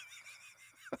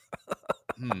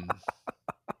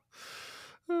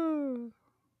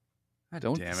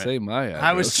Don't damn it. say my address.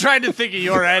 I was trying to think of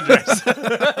your address.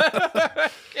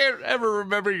 Can't ever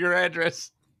remember your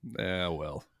address. Yeah,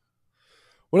 well.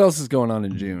 What else is going on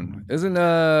in June? Isn't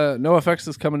NoFX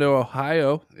is coming to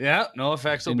Ohio? Yeah, no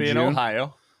effects will In be in June?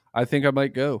 Ohio. I think I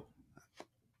might go.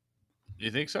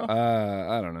 You think so?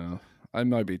 I don't know. I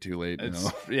might be too late It's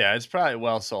now. yeah, it's probably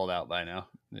well sold out by now.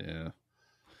 Yeah.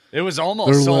 It was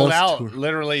almost Their sold last out tour.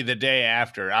 literally the day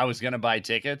after. I was gonna buy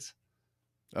tickets,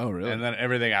 Oh, really? and then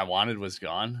everything I wanted was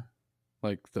gone.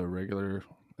 Like the regular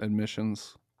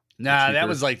admissions? Nah, that cheaper.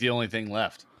 was like the only thing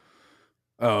left.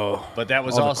 Oh. But that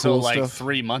was all the also cool like stuff?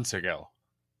 3 months ago.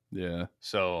 Yeah.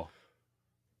 So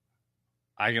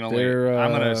I can only They're,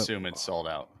 I'm gonna assume it's sold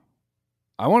out.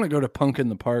 I want to go to Punk in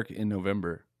the Park in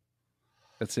November.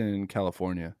 That's in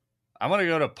California. I'm gonna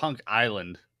go to Punk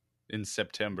Island in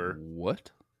September. What?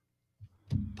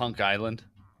 Punk Island.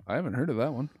 I haven't heard of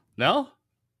that one. No?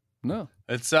 No.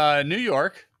 It's New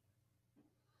York.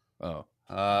 Oh.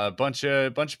 Bunch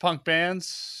of punk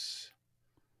bands.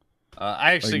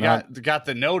 I actually Like got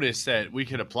the notice that we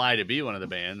could apply to be one of the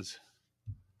bands.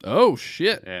 Oh,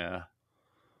 shit. Yeah,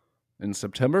 In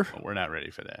September? but we're not ready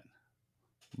for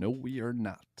No, we are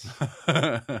not.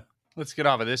 that. Let's get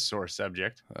off of this sore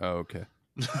subject. Oh, okay.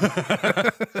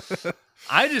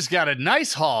 I just got a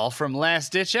nice haul from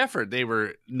Last Ditch Effort. They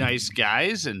were nice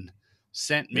guys and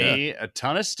sent me a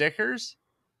ton of stickers.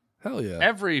 Hell yeah.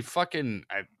 Every fucking,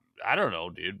 I don't know,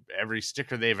 dude. Every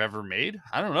sticker they've ever made.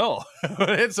 I don't know.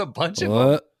 It's a bunch of them.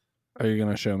 What are you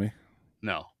going to show me?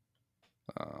 No.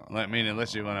 I mean,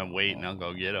 unless you want to wait and I'll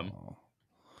go get them.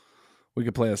 We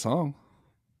could play a song.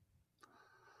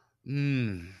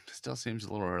 Still seems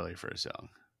a little early for a song.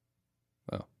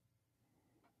 Oh.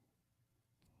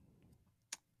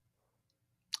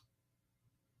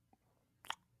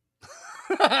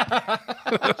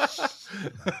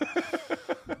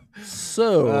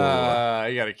 So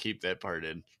I got to keep that part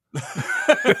in.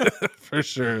 for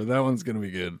sure. That one's going to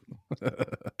be good.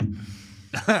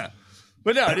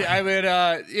 But no, I mean,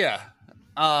 yeah.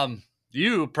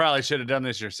 You probably should have done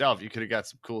this yourself. You could have got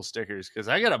some cool stickers because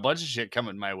I got a bunch of shit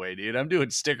coming my way, dude. I'm doing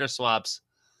sticker swaps,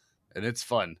 and it's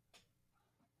fun.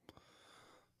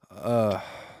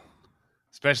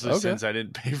 Especially since I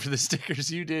didn't pay for the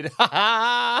stickers you did.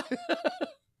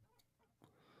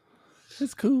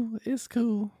 It's cool. It's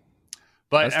cool.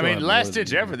 But I mean, Last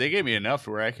Ditch Effort, they gave me enough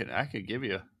where I could give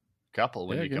you a couple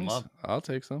when you come up. I'll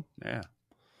take some. Yeah.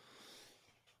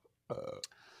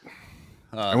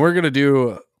 And we're gonna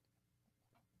do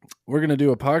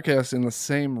a podcast in the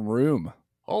same room.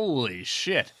 Holy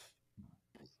shit!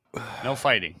 No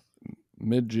fighting.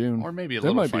 Mid-June, or maybe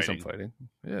there might be some fighting.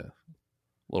 Yeah, a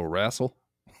little wrestle.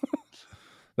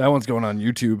 That one's going on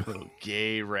YouTube. Little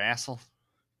gay wrestle.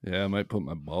 Yeah, I might put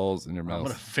my balls in your mouth. I'm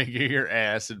gonna finger your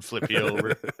ass and flip you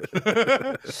over.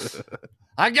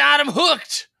 I got him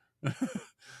hooked.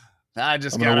 I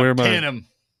just gotta pin him.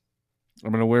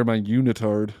 I'm gonna wear my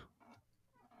unitard.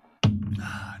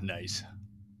 Nice.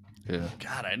 Yeah.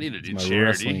 God, I need a new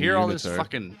chair. Do you hear all this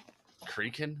fucking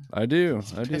creaking? I do.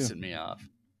 It's pissing me off.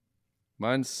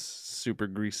 Mine's super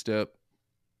greased up.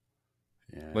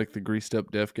 Yeah. Like the greased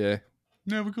up deaf guy.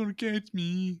 Never gonna catch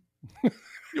me.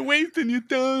 You're wasting your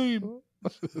time.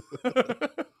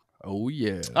 Oh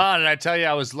yeah. Oh, did I tell you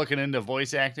I was looking into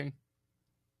voice acting?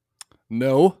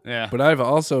 No. Yeah. But I've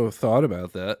also thought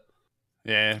about that.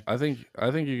 Yeah. I think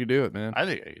you could do it, man. I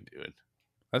think I could do it.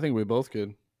 I think we both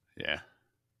could. Yeah.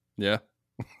 Yeah.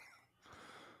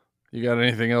 You got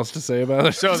anything else to say about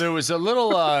it? So there was a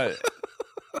little a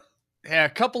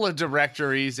couple of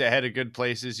directories that had good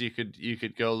places you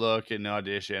could go look and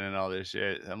audition and all this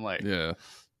shit. I'm like, yeah.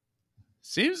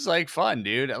 Seems like fun,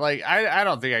 dude. Like I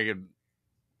don't think I could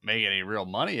make any real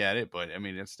money at it, but I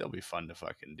mean it'd still be fun to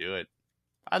fucking do it.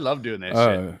 I love doing that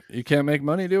shit. You can't make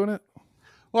money doing it?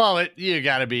 Well, you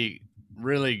got to be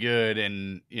really good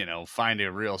and, find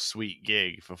a real sweet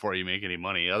gig before you make any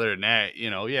money. Other than that,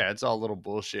 it's all little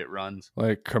bullshit runs.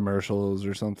 Like commercials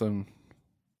or something?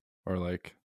 Or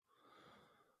like,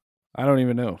 I don't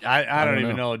even know. I don't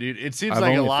even know, dude. It seems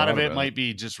like a lot of it might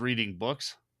be just reading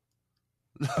books.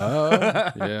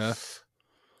 Yeah.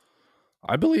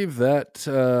 I believe that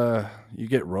you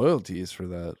get royalties for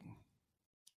that.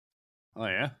 Oh,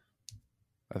 yeah?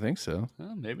 I think so.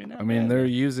 Well, maybe not. I mean, they're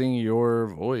using your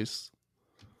voice.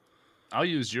 I'll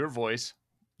use your voice.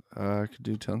 I could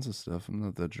do tons of stuff. I'm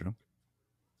not that drunk.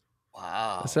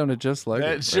 Wow. That sounded just like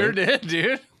it. It sure did,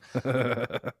 dude.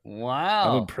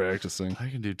 Wow. I've been practicing. I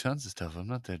can do tons of stuff. I'm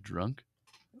not that drunk.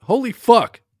 Holy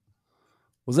fuck.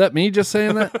 Was that me just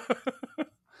saying that?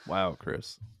 Wow,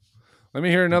 Chris. Let me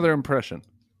hear another impression.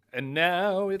 And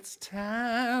now it's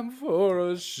time for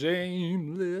a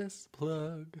shameless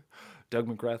plug.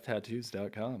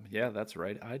 DougMcGrathTattoos.com. Yeah, that's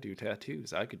right. I do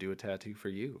tattoos. I could do a tattoo for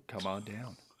you. Come on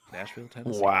down. Nashville,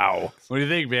 Tennessee. Wow. What do you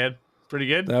think, man? Pretty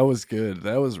good? That was good.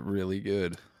 That was really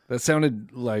good. That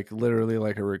sounded like literally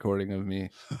like a recording of me.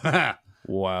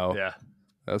 Wow. Yeah.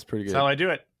 That's pretty good. That's how I do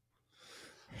it.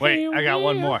 Wait, I got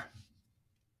one more.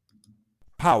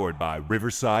 Powered by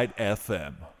Riverside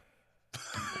FM.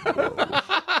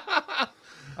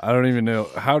 I don't even know.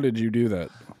 How did you do that?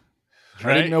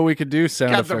 Right? I didn't know we could do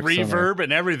sound effects. Got the effects reverb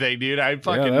and everything, dude. I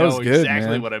fucking know good,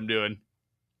 exactly what I'm doing.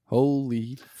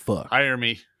 Holy fuck. Hire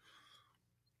me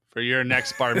for your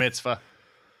next bar mitzvah.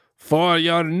 For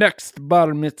your next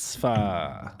bar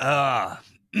mitzvah.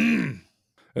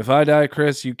 If I die,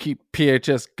 Chris, you keep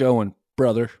PHS going,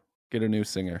 brother. Get a new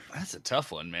singer. That's a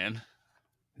tough one, man.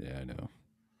 Yeah, I know.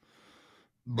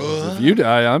 If you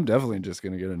die, I'm definitely just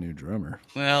going to get a new drummer.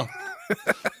 Well,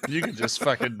 you could just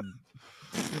fucking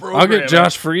I'll get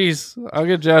Josh Freeze.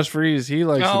 He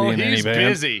likes to be in any band.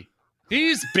 Busy.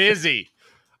 He's busy.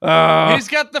 Oh. He's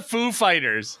got the Foo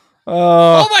Fighters.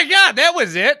 Oh my God, that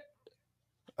was it.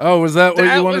 Oh, was that what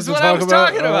you wanted to talk about? I was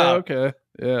talking about. Okay,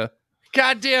 yeah.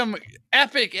 Goddamn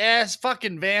epic ass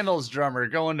fucking Vandals drummer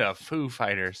going to Foo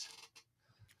Fighters.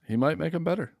 he might make them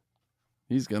better.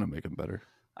 He's gonna make them better.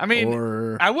 I mean,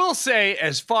 Or I will say,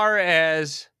 as far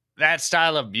as that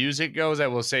style of music goes, I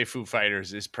will say Foo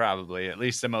Fighters is probably at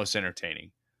least the most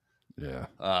entertaining. yeah,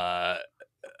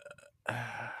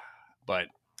 But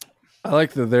I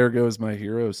like the "There Goes My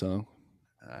Hero" song.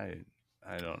 I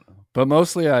don't know. But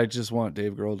mostly, I just want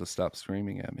Dave Grohl to stop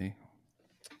screaming at me.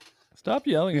 Stop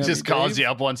yelling He at just me, calls Dave.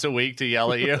 you up once a week to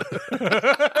yell at you.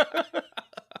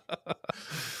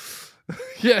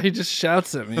 Yeah, he just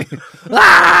shouts at me.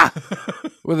 Ah!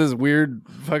 With his weird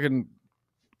fucking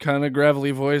kind of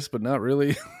gravelly voice, but not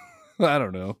really. I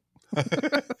don't know.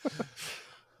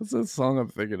 What's that song I'm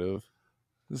thinking of?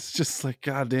 It's just like,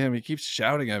 God damn, he keeps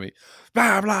shouting at me.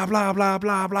 Blah, blah, blah, blah,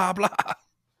 blah, blah, blah.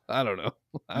 I don't know.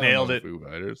 I don't Nailed know it. Foo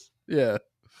Fighters. Yeah.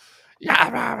 Yeah.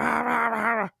 Blah, blah, blah,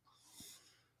 blah,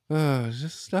 blah.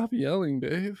 Just stop yelling,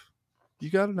 Dave.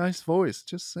 You got a nice voice.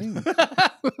 Just sing.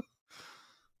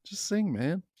 Just sing,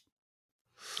 man.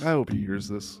 I hope he hears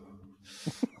this.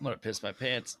 I'm going to piss my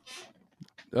pants.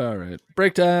 All right.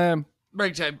 Break time.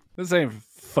 Break time. This ain't a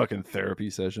fucking therapy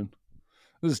session.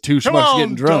 This is two Come schmucks on,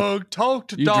 getting drunk. Doug. Talk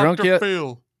to You drunk Dr. yet?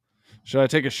 Phil. Should I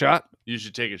take a shot? You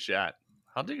should take a shot.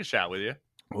 I'll take a shot with you.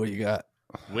 What do you got?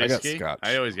 Whiskey? I got scotch.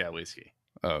 I always got whiskey.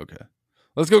 Oh, okay.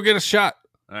 Let's go get a shot.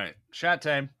 All right. Shot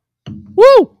time.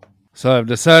 Woo! So I've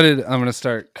decided I'm going to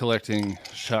start collecting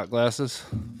shot glasses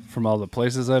from all the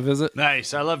places I visit.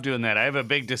 Nice. I love doing that. I have a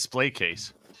big display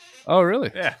case. Oh,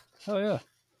 really? Yeah. Oh, yeah.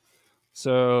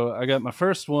 So I got my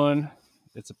first one.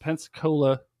 It's a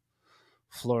Pensacola,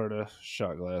 Florida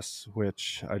shot glass,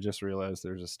 which I just realized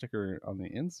there's a sticker on the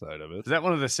inside of it. Is that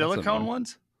one of the annoying. silicone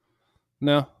ones?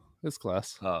 No, it's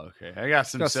glass. Oh, okay. I got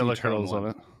some Got sea silicone turtles on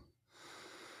ones. it.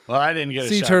 Well, I didn't get a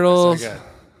Sea shot. turtles. I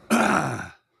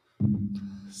got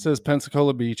Says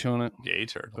Pensacola Beach on it, gay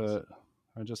turtles. but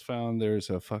I just found there's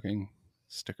a fucking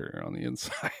sticker on the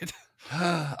inside.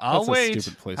 I'll That's a wait.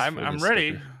 stupid place I'm for this ready.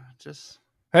 sticker. Just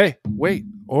Hey, wait,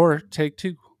 or take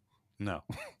two. no.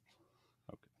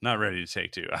 Not ready to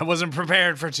take two. I wasn't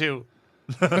prepared for two.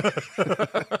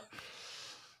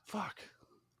 Fuck.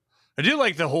 I do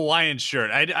like the Hawaiian shirt.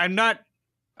 I'm not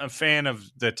a fan of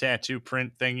the tattoo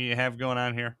print thing you have going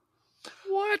on here,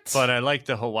 What? but I like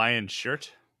the Hawaiian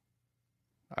shirt.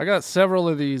 I got several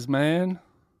of these, man.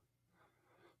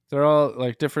 They're all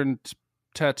like different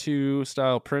tattoo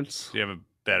style prints. Do you have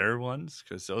better ones?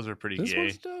 Because those are pretty This gay.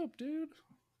 one's dope, dude.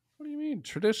 What do you mean?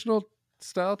 Traditional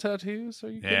style tattoos? Are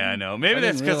you kidding? Yeah, I know. Maybe I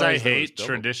that's didn't because I realize there was hate double.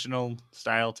 traditional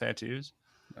style tattoos.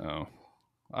 Oh,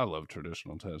 I love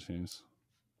traditional tattoos.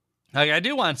 Like, I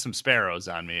do want some sparrows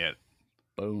on me.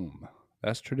 Boom.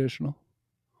 That's traditional.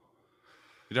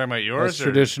 You talking about yours? That's or-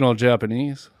 traditional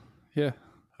Japanese. Yeah.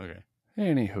 Okay.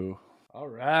 Anywho. All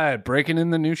right. Breaking in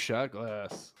the new shot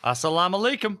glass. Assalamu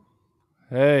alaikum.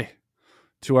 Hey,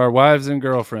 to our wives and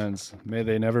girlfriends, may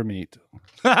they never meet.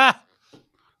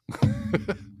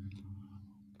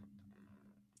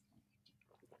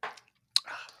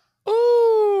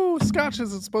 Ooh, scotch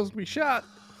isn't supposed to be shot.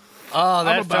 Oh,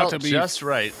 that I'm about felt to be just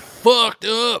right. Fucked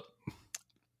up.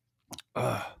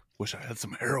 Wish I had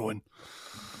some heroin.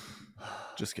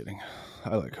 Just kidding.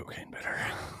 I like cocaine better.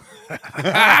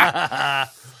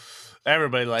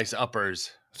 Everybody likes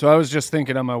uppers. So I was just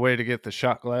thinking on my way to get the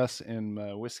shot glass and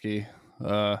my whiskey.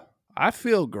 I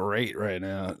feel great right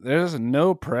now. There's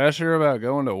no pressure about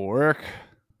going to work.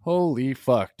 Holy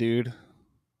fuck, dude.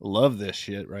 Love this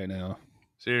shit right now.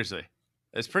 Seriously.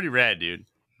 It's pretty rad, dude.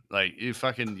 Like, you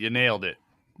nailed it.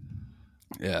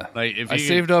 Yeah. Like, if I you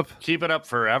saved up. keep it up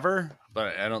forever,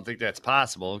 but I don't think that's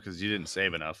possible because you didn't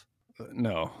save enough.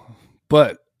 No.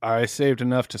 But I saved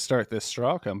enough to start this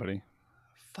straw company.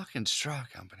 Fucking straw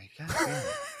company. God damn it.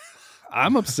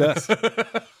 I'm obsessed.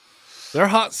 They're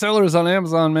hot sellers on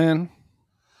Amazon, man.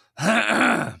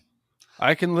 I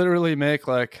can literally make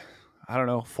like, I don't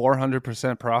know,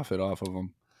 400% profit off of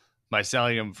them. By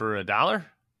selling them for $1?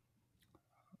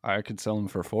 I could sell them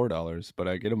for $4, but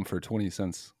I get them for 20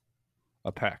 cents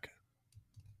a pack.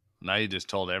 Now you just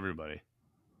told everybody.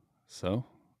 So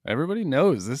everybody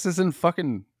knows this isn't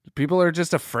fucking. People are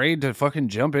just afraid to fucking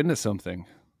jump into something.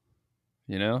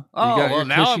 You know? Oh, You got well, your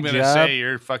now I'm cushy going to job. say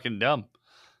you're fucking dumb.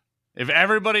 If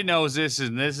everybody knows this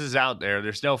and this is out there,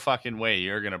 there's no fucking way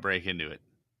you're going to break into it.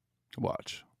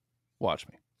 Watch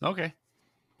me. Okay.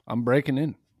 I'm breaking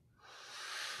in.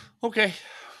 Okay.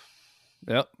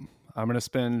 Yep. I'm going to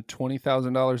spend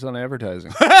 $20,000 on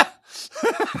advertising.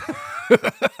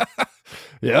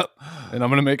 Yep. And I'm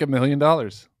going to make $1 million.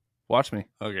 Watch me.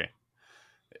 Okay.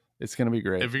 It's going to be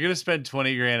great. If you're going to spend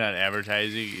 20 grand on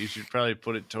advertising, you should probably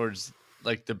put it towards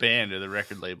like the band or the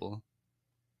record label.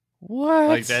 What?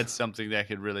 Like that's something that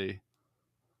could really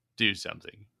do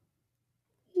something.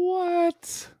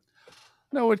 What?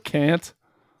 No, it can't.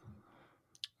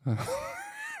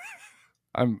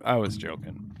 I was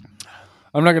joking.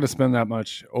 I'm not going to spend that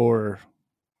much, or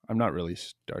I'm not really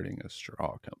starting a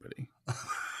straw company.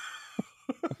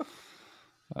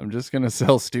 I'm just going to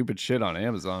sell stupid shit on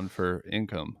Amazon for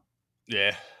income.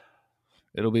 Yeah.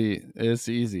 It's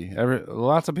easy.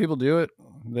 Lots of people do it.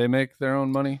 They make their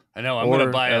own money. I know. I'm going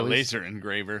to buy a laser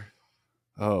engraver.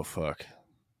 Oh, fuck.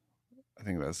 I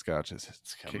think that scotch is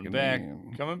coming back.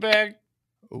 Coming back.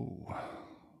 Oh.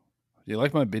 You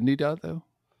like my bindi dot, though?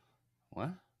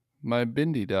 What? My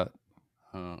bindi dot.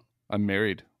 Oh. I'm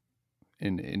married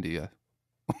in India.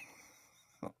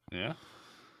 Yeah?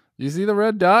 You see the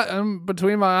red dot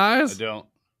between my eyes? I don't.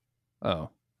 Oh.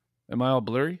 Am I all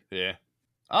blurry? Yeah.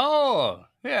 Oh,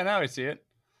 yeah, now I see it.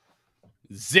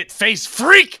 Zit face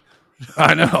freak!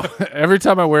 I know. Every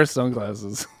time I wear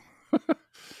sunglasses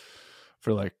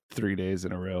for like 3 days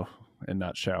in a row and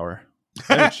not shower.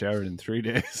 I haven't showered in 3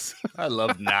 days. I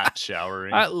love not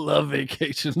showering. I love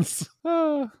vacations.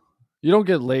 You don't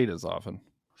get laid as often.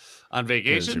 On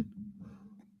vacation?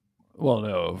 Well,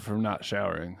 no, from not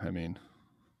showering. I mean.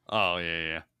 Oh,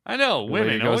 yeah. I know. Everybody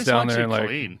Women goes always down want there you and, like,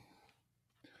 clean.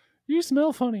 You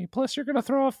smell funny. Plus, you're going to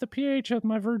throw off the pH of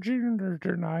my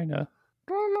vagina.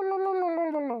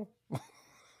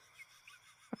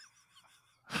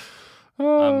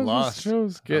 I'm lost. This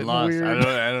show's getting I'm lost. weird.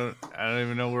 I don't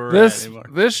even know where we're at anymore.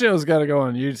 This show's got to go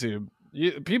on YouTube.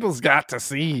 People's got to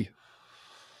see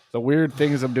the weird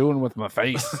things I'm doing with my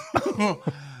face.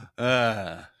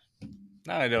 Now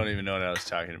I don't even know what I was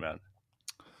talking about.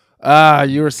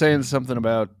 You were saying something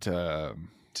about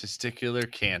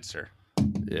Testicular cancer.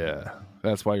 Yeah,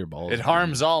 that's why your balls. It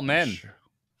harms all men. Sure.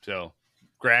 So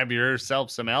grab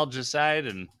yourself some algicide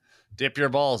and dip your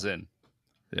balls in.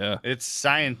 Yeah, It's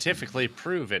scientifically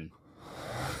proven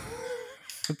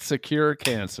it's a cure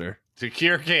cancer. to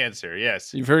cure cancer.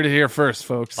 Yes. You've heard it here first,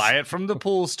 folks. Buy it from the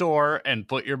pool store and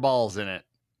put your balls in it.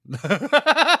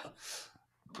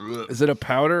 Is it a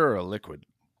powder or a liquid?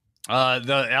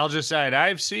 The algicide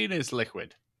I've seen is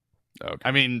liquid. Okay.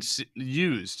 I mean,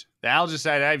 used. The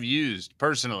algicide I've used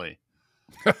personally.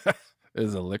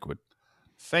 Is a liquid.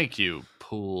 Thank you,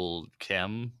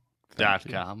 poolchem.com.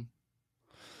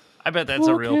 I bet that's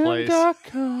a real place.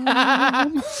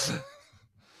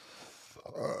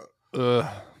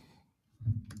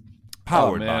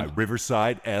 Powered by man.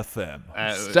 Riverside FM.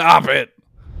 Stop it.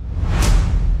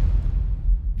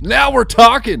 Now we're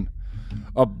talking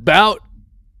about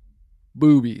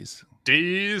boobies.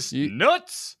 These You-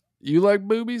 nuts. You like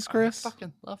boobies, Chris? I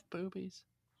fucking love boobies.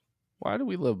 Why do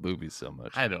we love boobies so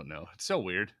much? I don't know. It's so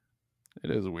weird. It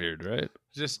is weird, right?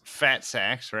 Just fat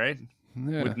sacks, right?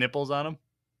 Yeah. With nipples on them.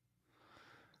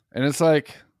 And it's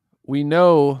like, we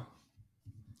know,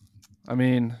 I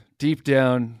mean, deep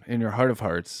down in your heart of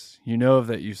hearts, you know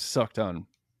that you sucked on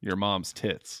your mom's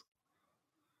tits.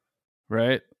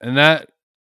 Right? And that,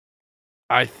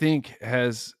 I think,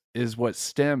 is what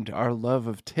stemmed our love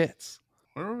of tits.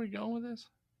 Where are we going with this?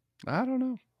 I don't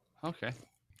know. Okay.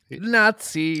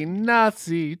 Nazi.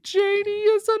 JD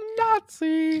is a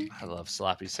Nazi. I love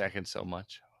sloppy seconds so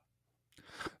much.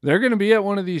 They're going to be at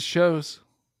one of these shows.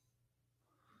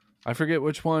 I forget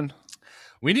which one.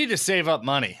 We need to save up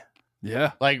money.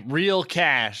 Yeah. Like real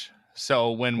cash.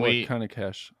 So when What kind of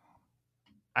cash?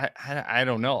 I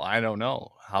don't know. I don't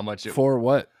know how much it For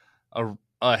what? a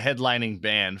headlining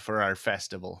band for our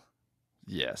festival.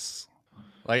 Yes.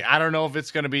 Like, I don't know if it's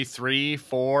going to be $3,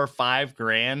 $4, $5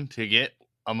 grand to get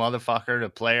a motherfucker to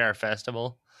play our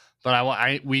festival,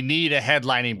 but we need a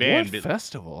headlining band. What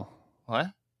festival?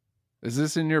 What? Is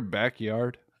this in your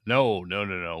backyard? No.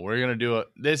 We're going to do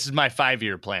this is my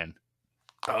 5-year plan.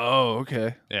 Oh,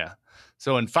 okay. Yeah.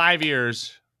 So in 5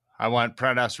 years, I want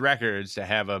Proud House Records to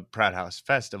have a Proud House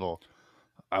festival.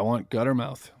 I want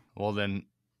Guttermouth. Well, then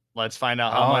let's find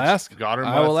out how I'll much ask.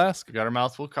 I will ask.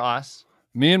 Guttermouth will cost.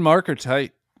 Me and Mark are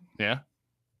tight. Yeah.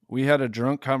 We had a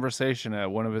drunk conversation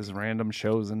at one of his random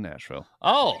shows in Nashville.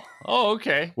 Oh,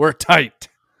 okay. We're tight.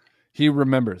 He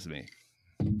remembers me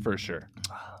for sure.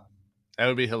 That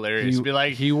would be hilarious. Be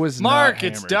like, he was Mark, not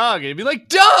it's hammered. Doug. It'd be like,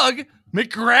 Doug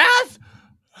McGrath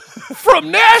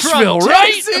From Nashville, from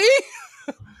right? Tennessee?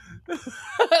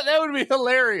 That would be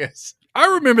hilarious.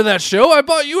 I remember that show. I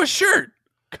bought you a shirt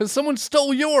because someone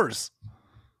stole yours.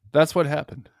 That's what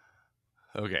happened.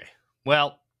 Okay.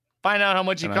 Well, find out how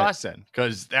much he And costs then,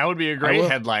 because that would be a great will.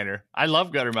 headliner. I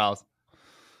love Guttermouth,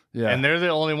 Yeah, and they're the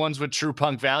only ones with true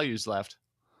punk values left.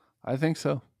 I think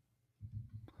so.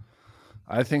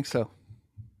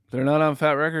 They're not on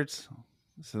Fat Records,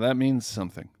 so that means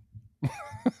something.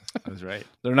 That's right.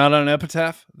 They're not on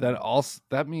Epitaph.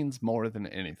 That means more than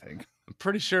anything. I'm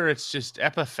pretty sure it's just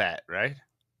Epiphat, right?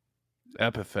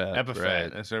 Epiphat. Epiphat.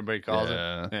 Right. That's what everybody calls it.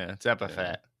 Yeah. Yeah, it's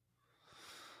Epiphat.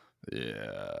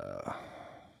 Yeah.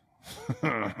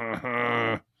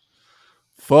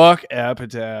 Fuck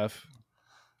Epitaph.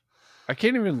 I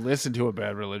can't even listen to a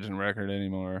Bad Religion record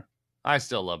anymore. I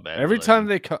still love Bad Every Religion. time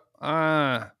they come,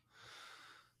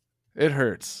 it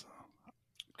hurts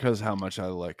because how much I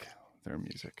like their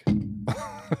music.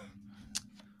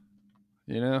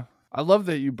 You know, I love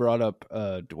that you brought up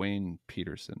Dwayne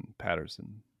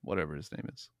Patterson, whatever his name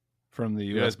is, from the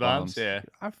U.S. Bombs. Yeah,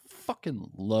 I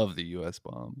fucking love the U.S.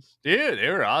 Bombs. dude, they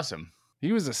were awesome.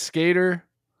 He was a skater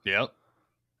Yep.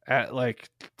 at like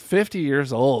 50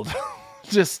 years old,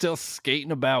 just still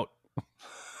skating about.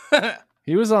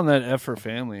 He was on that F for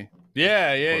Family. Yeah,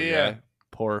 Poor yeah. guy.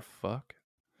 Poor fuck.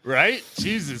 Right?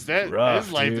 Jesus, Rough,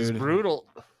 his life is dude. brutal.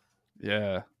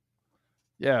 Yeah.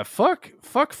 Yeah, fuck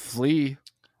Flea.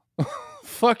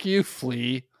 Fuck you,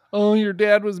 Flea. Oh, your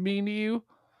dad was mean to you?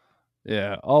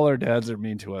 Yeah, all our dads are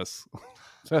mean to us.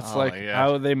 That's Oh, like my God.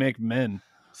 how they make men.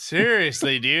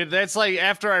 Seriously, dude. That's like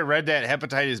after I read that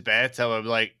hepatitis bathtub, I'm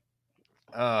like,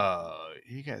 oh,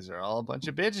 you guys are all a bunch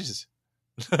of bitches.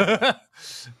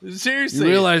 Seriously.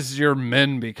 You realize you're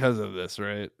men because of this,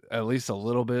 right? At least a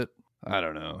little bit. I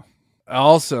don't know.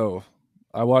 Also,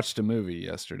 I watched a movie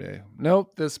yesterday.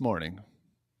 Nope, this morning.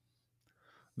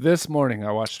 This morning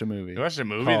I watched a movie. You watched a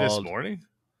movie this called- morning?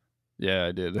 Yeah,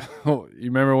 I did. You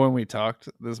remember when we talked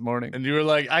this morning? And you were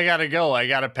like, I gotta go. I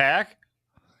gotta pack.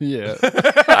 Yeah.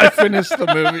 I finished the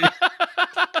movie.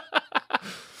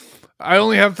 I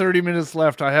only have 30 minutes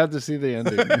left. I had to see the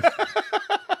ending.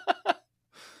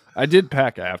 I did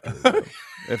pack after, though,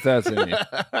 if that's any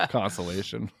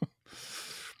consolation.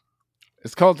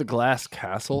 It's called The Glass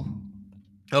Castle,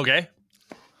 Okay.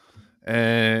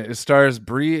 and it stars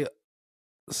Brie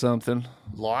something.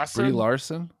 Lawson? Brie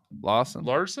Larson? Larson?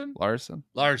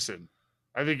 Larson?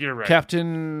 I think you're right.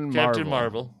 Captain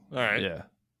Marvel. All right. Yeah.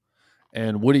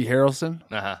 And Woody Harrelson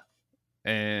Uh-huh.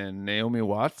 and Naomi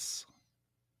Watts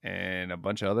and a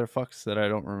bunch of other fucks that I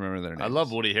don't remember their names. I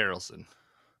love Woody Harrelson.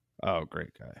 Oh,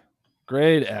 great guy.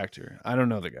 Great actor. I don't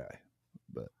know the guy,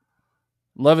 but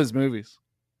love his movies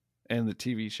and the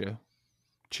TV show.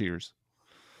 Cheers.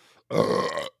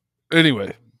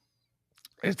 Anyway,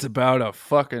 it's about a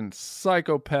fucking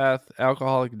psychopath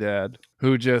alcoholic dad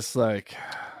who just like,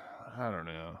 I don't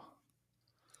know,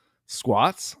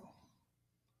 squats,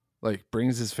 like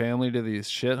brings his family to these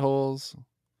shitholes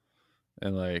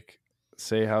and like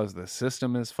say how the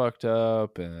system is fucked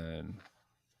up,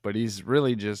 but he's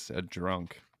really just a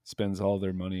drunk. Spends all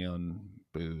their money on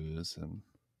booze and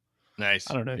Nice.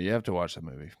 I don't know. You have to watch the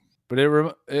movie, but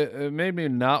it made me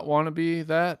not want to be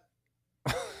that,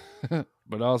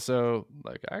 but also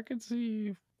like I could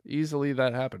see easily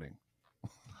that happening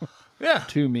Yeah.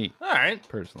 to me All right.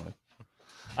 personally.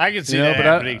 I can see You know, that but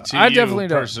happening to I you definitely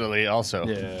don't. personally also.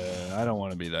 Yeah, I don't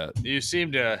want to be that. You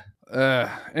seem to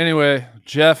Anyway,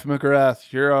 Jeff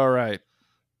McGrath, you're all right.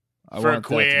 I For want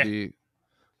queer. that to be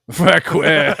for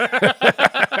queer.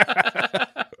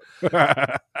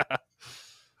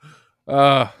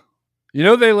 You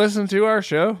know they listen to our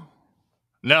show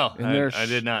No, in their I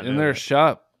did not in know their that.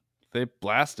 shop. They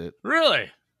blast it. Really?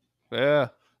 Yeah,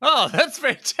 Oh, that's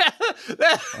fantastic.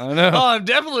 I know. Oh, I'm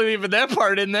definitely leaving that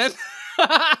part in then.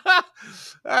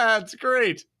 That's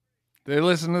great. They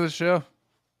listen to the show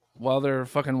while they're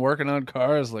fucking working on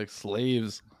cars like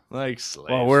slaves. Like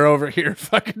slaves. While we're over here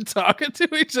fucking talking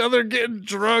to each other, getting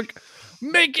drunk,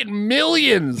 making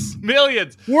millions.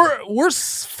 Millions. We're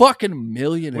fucking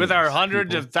millionaires With our hundreds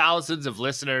people. of thousands of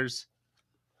listeners.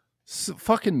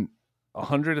 Fucking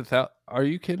 100,000. Are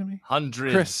you kidding me?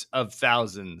 Hundreds Chris. of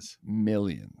thousands.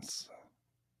 Millions.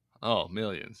 Oh,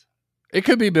 millions. It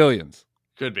could be billions.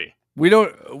 Could be. We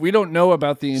don't know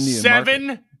about the Indian market.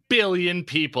 7 billion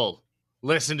people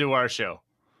listen to our show.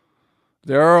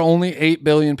 There are only 8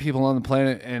 billion people on the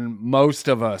planet, and most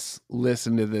of us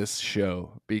listen to this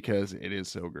show because it is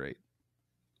so great.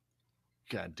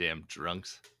 Goddamn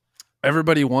drunks.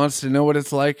 Everybody wants to know what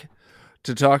it's like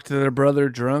to talk to their brother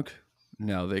drunk.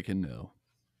 Now they can know.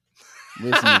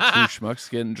 Listen to two schmucks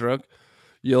getting drunk.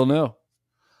 You'll know.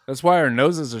 That's why our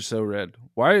noses are so red.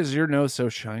 Why is your nose so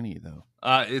shiny, though?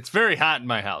 It's very hot in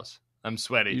my house. I'm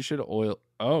sweaty. You should oil.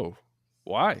 Oh,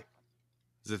 why?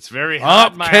 'Cause it's very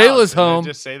hot in my Kayla's house. Did I home.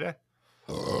 just say that?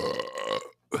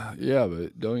 Yeah,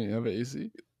 but don't you have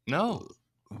AC? No.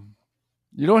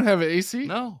 You don't have AC?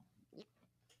 No.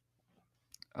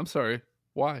 I'm sorry.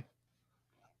 Why?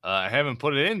 I haven't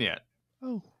put it in yet.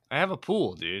 Oh. I have a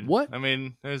pool, dude. What? I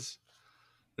mean, there's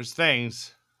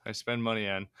things. I spend money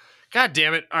on. God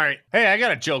damn it. All right. Hey, I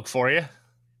got a joke for you.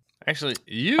 Actually,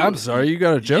 I'm sorry, you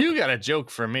got a joke? You got a joke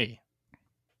for me.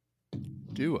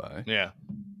 Do I? Yeah.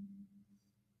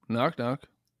 Knock, knock.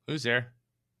 Who's there?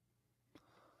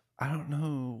 I don't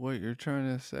know what you're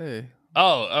trying to say.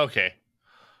 Oh, okay.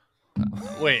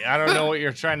 Wait, I don't know what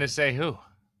you're trying to say. Who?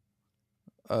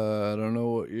 I don't know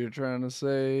what you're trying to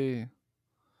say.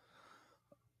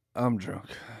 I'm drunk.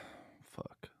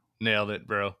 Fuck. Nailed it,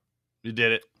 bro. You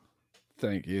did it.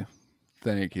 Thank you.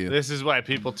 Thank you. This is why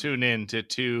people tune in to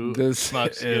two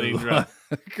schmucks getting drunk.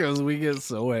 Because we get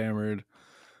so hammered.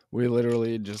 We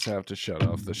literally just have to shut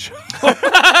off the show.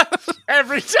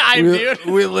 Every time, dude.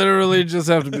 We literally just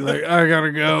have to be like, I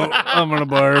gotta go. I'm gonna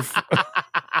barf.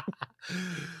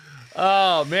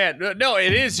 Oh, man. No,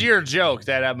 it is your joke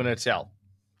that I'm going to tell.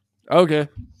 Okay.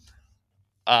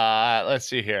 Let's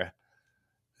see here.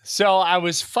 So I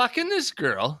was fucking this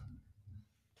girl,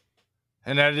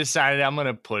 and I decided I'm going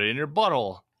to put it in her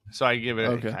butthole. So I give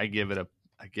it, I give it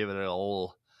an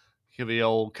old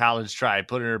college try.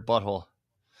 Put it in her butthole.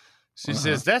 She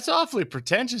says, "That's awfully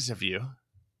pretentious of you."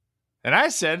 And I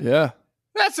said, "Yeah,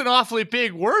 that's an awfully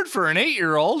big word for an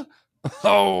 8-year-old.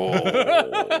 Oh.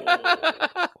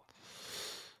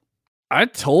 I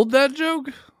told that joke?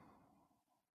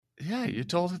 Yeah, you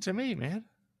told it to me, man.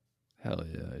 Hell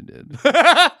yeah, I did.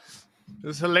 It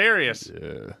was hilarious.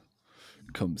 Yeah.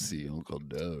 Come see Uncle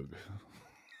Doug.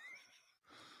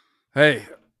 Hey,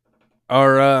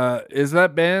 is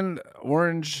that band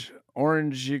Orange,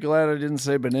 you glad I didn't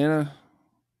say Banana,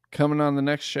 coming on the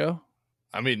next show?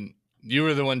 I mean, you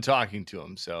were the one talking to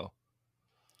him, so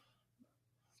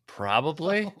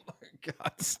probably. Oh my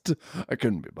God, I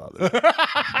couldn't be bothered.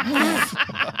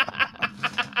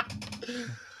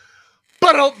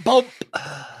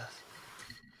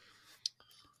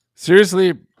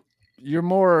 Seriously, you're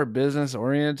more business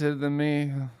oriented than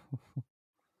me.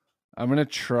 I'm gonna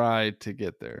try to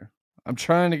get there. I'm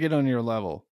trying to get on your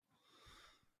level.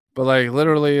 But like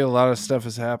literally a lot of stuff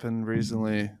has happened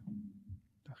recently.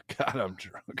 God, I'm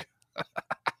drunk.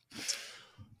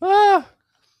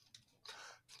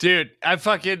 Dude, I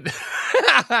fucking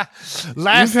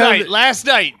last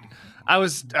night I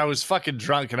was fucking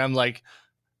drunk and I'm like,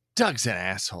 Doug's an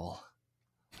asshole.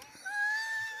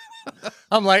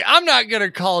 I'm like, I'm not gonna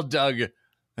call Doug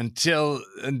until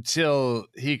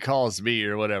he calls me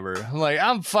or whatever. I'm like,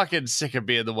 I'm fucking sick of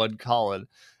being the one calling.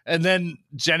 And then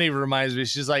Jenny reminds me,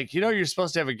 she's like, you're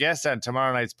supposed to have a guest on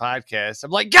tomorrow night's podcast.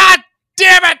 I'm like, God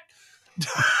damn it!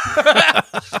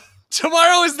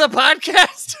 Tomorrow is the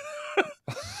podcast.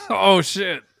 Oh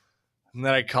shit. And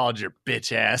then I called your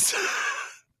bitch ass.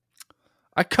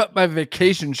 I cut my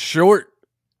vacation short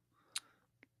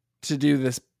to do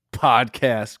this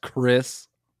podcast, Chris.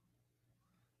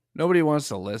 Nobody wants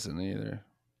to listen either.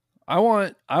 I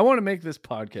want to make this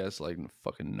podcast like the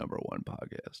fucking #1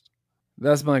 podcast.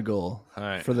 That's my goal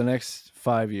for the next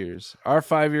 5 years. Our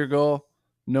 5-year goal,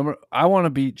 I want to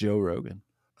beat Joe Rogan.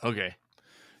 Okay.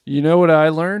 You know what I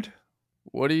learned?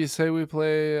 What do you say we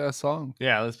play a song?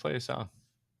 Yeah, let's play a song.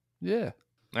 Yeah.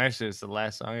 Actually, it's the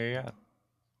last song I got.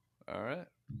 All right.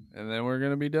 And then we're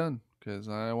going to be done because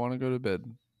I want to go to bed.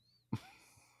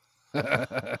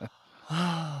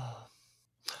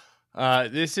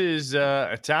 This is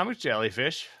Atomic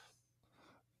Jellyfish.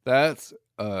 That's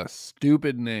a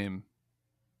stupid name.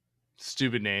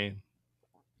 Stupid name.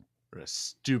 Or a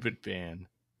stupid band.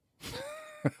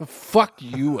 Fuck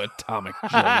you, Atomic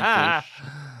Jellyfish.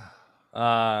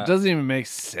 It doesn't even make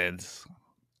sense.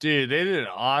 Dude, they did an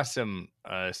awesome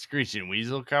Screeching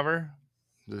Weasel cover.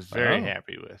 I was very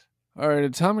happy with. All right,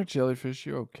 Atomic Jellyfish,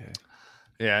 you're okay.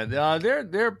 Yeah,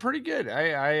 they're pretty good.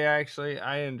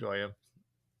 I enjoy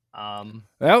them.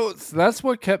 That's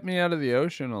what kept me out of the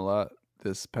ocean a lot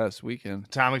this past weekend.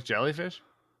 Atomic Jellyfish?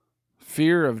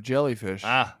 Fear of jellyfish.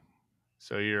 Ah,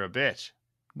 so you're a bitch.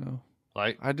 No.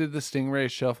 Like I did the stingray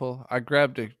shuffle. I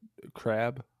grabbed a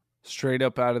crab straight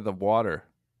up out of the water.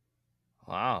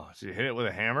 Wow. So you hit it with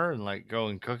a hammer and like go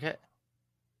and cook it?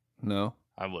 No.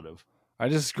 I would have. I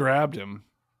just grabbed him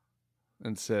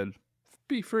and said,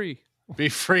 be free. Be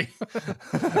free.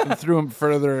 And threw him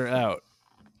further out.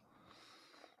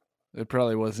 It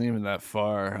probably wasn't even that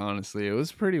far, honestly. It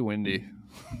was pretty windy.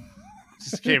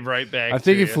 Just came right back. I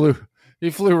think he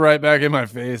flew right back in my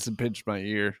face and pinched my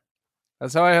ear.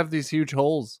 That's how I have these huge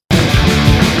holes. From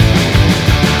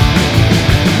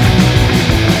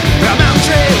mountain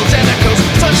trails and the coast,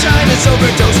 sunshine is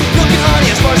overdose. Looking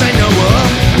honey as far as I know. Whoa,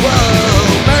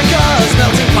 whoa. America's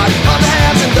melting pot of the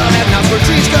haves and the have-nots, where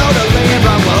trees go to lay and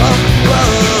rot. Whoa,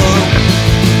 whoa.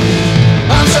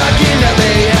 I'm stuck in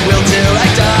LA and will till I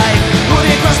die.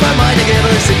 Wouldn't cross my mind to give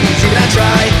overseas, even I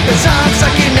try.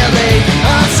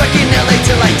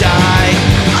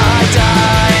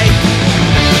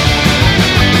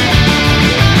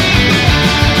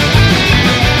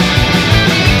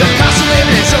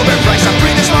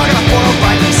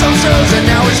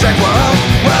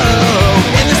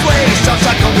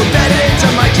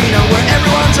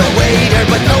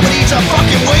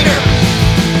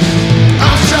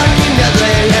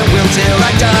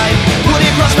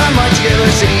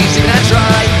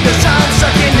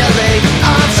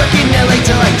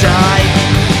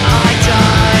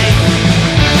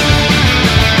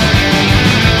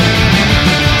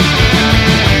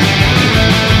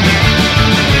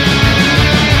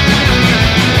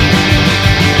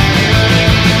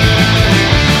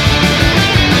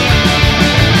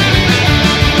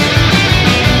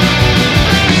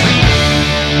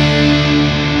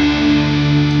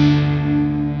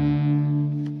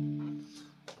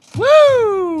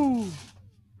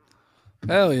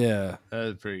 Hell yeah. That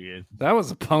was pretty good. That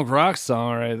was a punk rock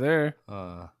song right there.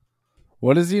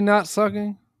 What is he not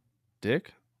sucking?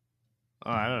 Dick?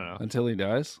 I don't know. Until he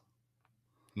dies?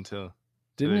 Until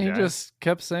Didn't he die? just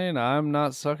kept saying, I'm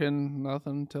not sucking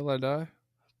nothing until I die?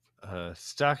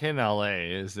 Stuck in LA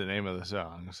is the name of the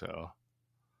song, so.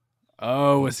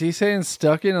 Oh, was he saying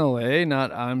stuck in LA,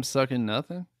 not I'm sucking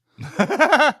nothing?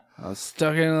 I'm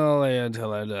stuck in LA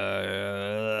until I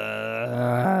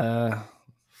die.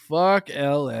 Fuck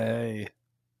LA.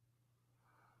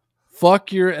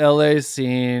 Fuck your LA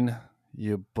scene,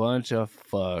 you bunch of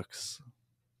fucks.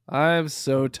 I'm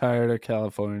so tired of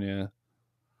California.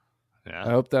 Yeah. I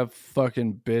hope that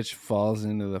fucking bitch falls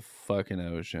into the fucking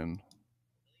ocean.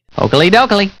 Oakley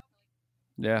dokley.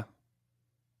 Yeah.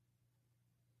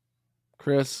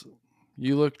 Chris,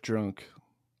 you look drunk.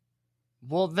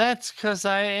 Well, that's because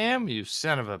I am, you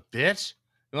son of a bitch.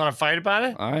 You want to fight about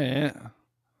it? I am.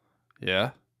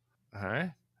 Yeah. All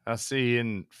right. I'll see you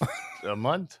in a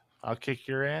month. I'll kick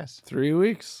your ass. 3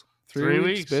 weeks. 3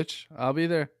 weeks, bitch. I'll be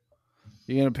there.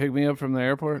 You gonna pick me up from the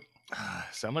airport?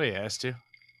 Somebody has to.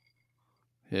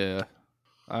 Yeah.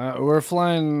 We're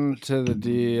flying to the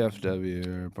DFW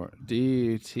airport.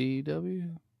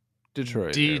 DTW?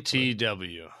 Detroit. Airport.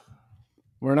 DTW.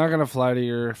 We're not gonna fly to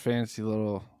your fancy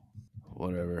little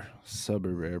whatever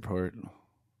suburb airport.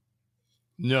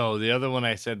 No, the other one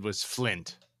I said was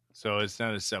Flint. So it's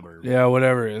not a suburb. Yeah,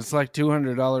 whatever. It's like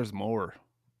 $200 more.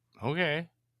 Okay.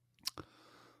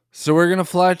 So we're gonna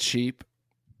fly cheap,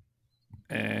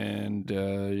 and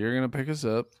you're gonna pick us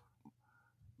up,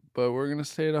 but we're gonna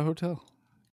stay at a hotel.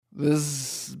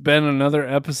 This has been another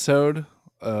episode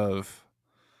of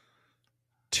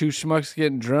Two Schmucks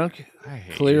Getting Drunk. I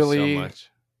hate Clearly, you so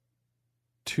much.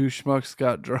 Two Schmucks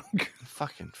got drunk.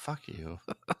 Fucking fuck you.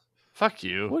 Fuck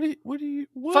you.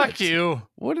 What? Fuck you.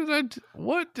 What did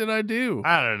I do?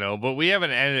 I don't know, but we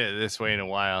haven't ended it this way in a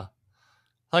while.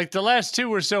 Like the last two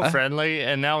were so friendly,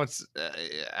 and now it's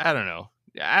I don't know.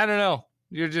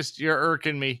 You're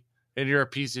irking me, and you're a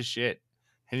piece of shit.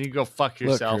 And you go fuck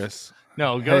yourself. Look, Chris.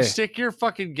 No, go Hey. stick your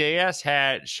fucking gay ass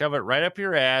hat, shove it right up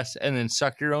your ass, and then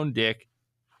suck your own dick.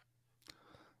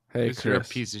 Hey, 'Cause you're a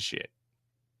Chris. piece of shit.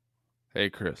 Hey,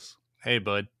 Chris. Hey,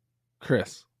 bud.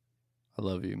 Chris. I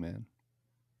love you, man.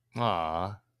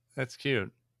 Aw, that's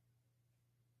cute.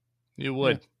 You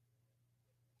would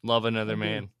love another I do.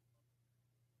 man.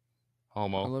 I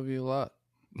Homo. love you a lot.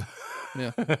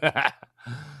 Yeah.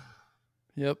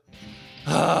 Yep.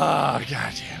 Oh, God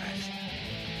damn it.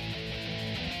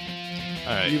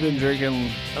 All right. You've been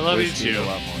drinking. I love you whiskey too. a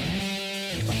lot more.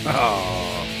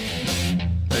 Oh.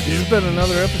 This has been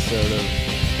another episode of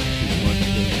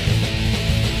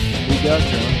We got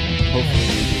drunk. Hopefully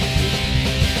you did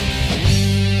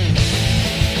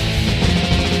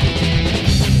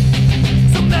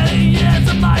So many years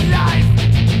of my life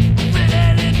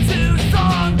written into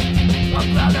song. I'm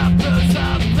glad I'm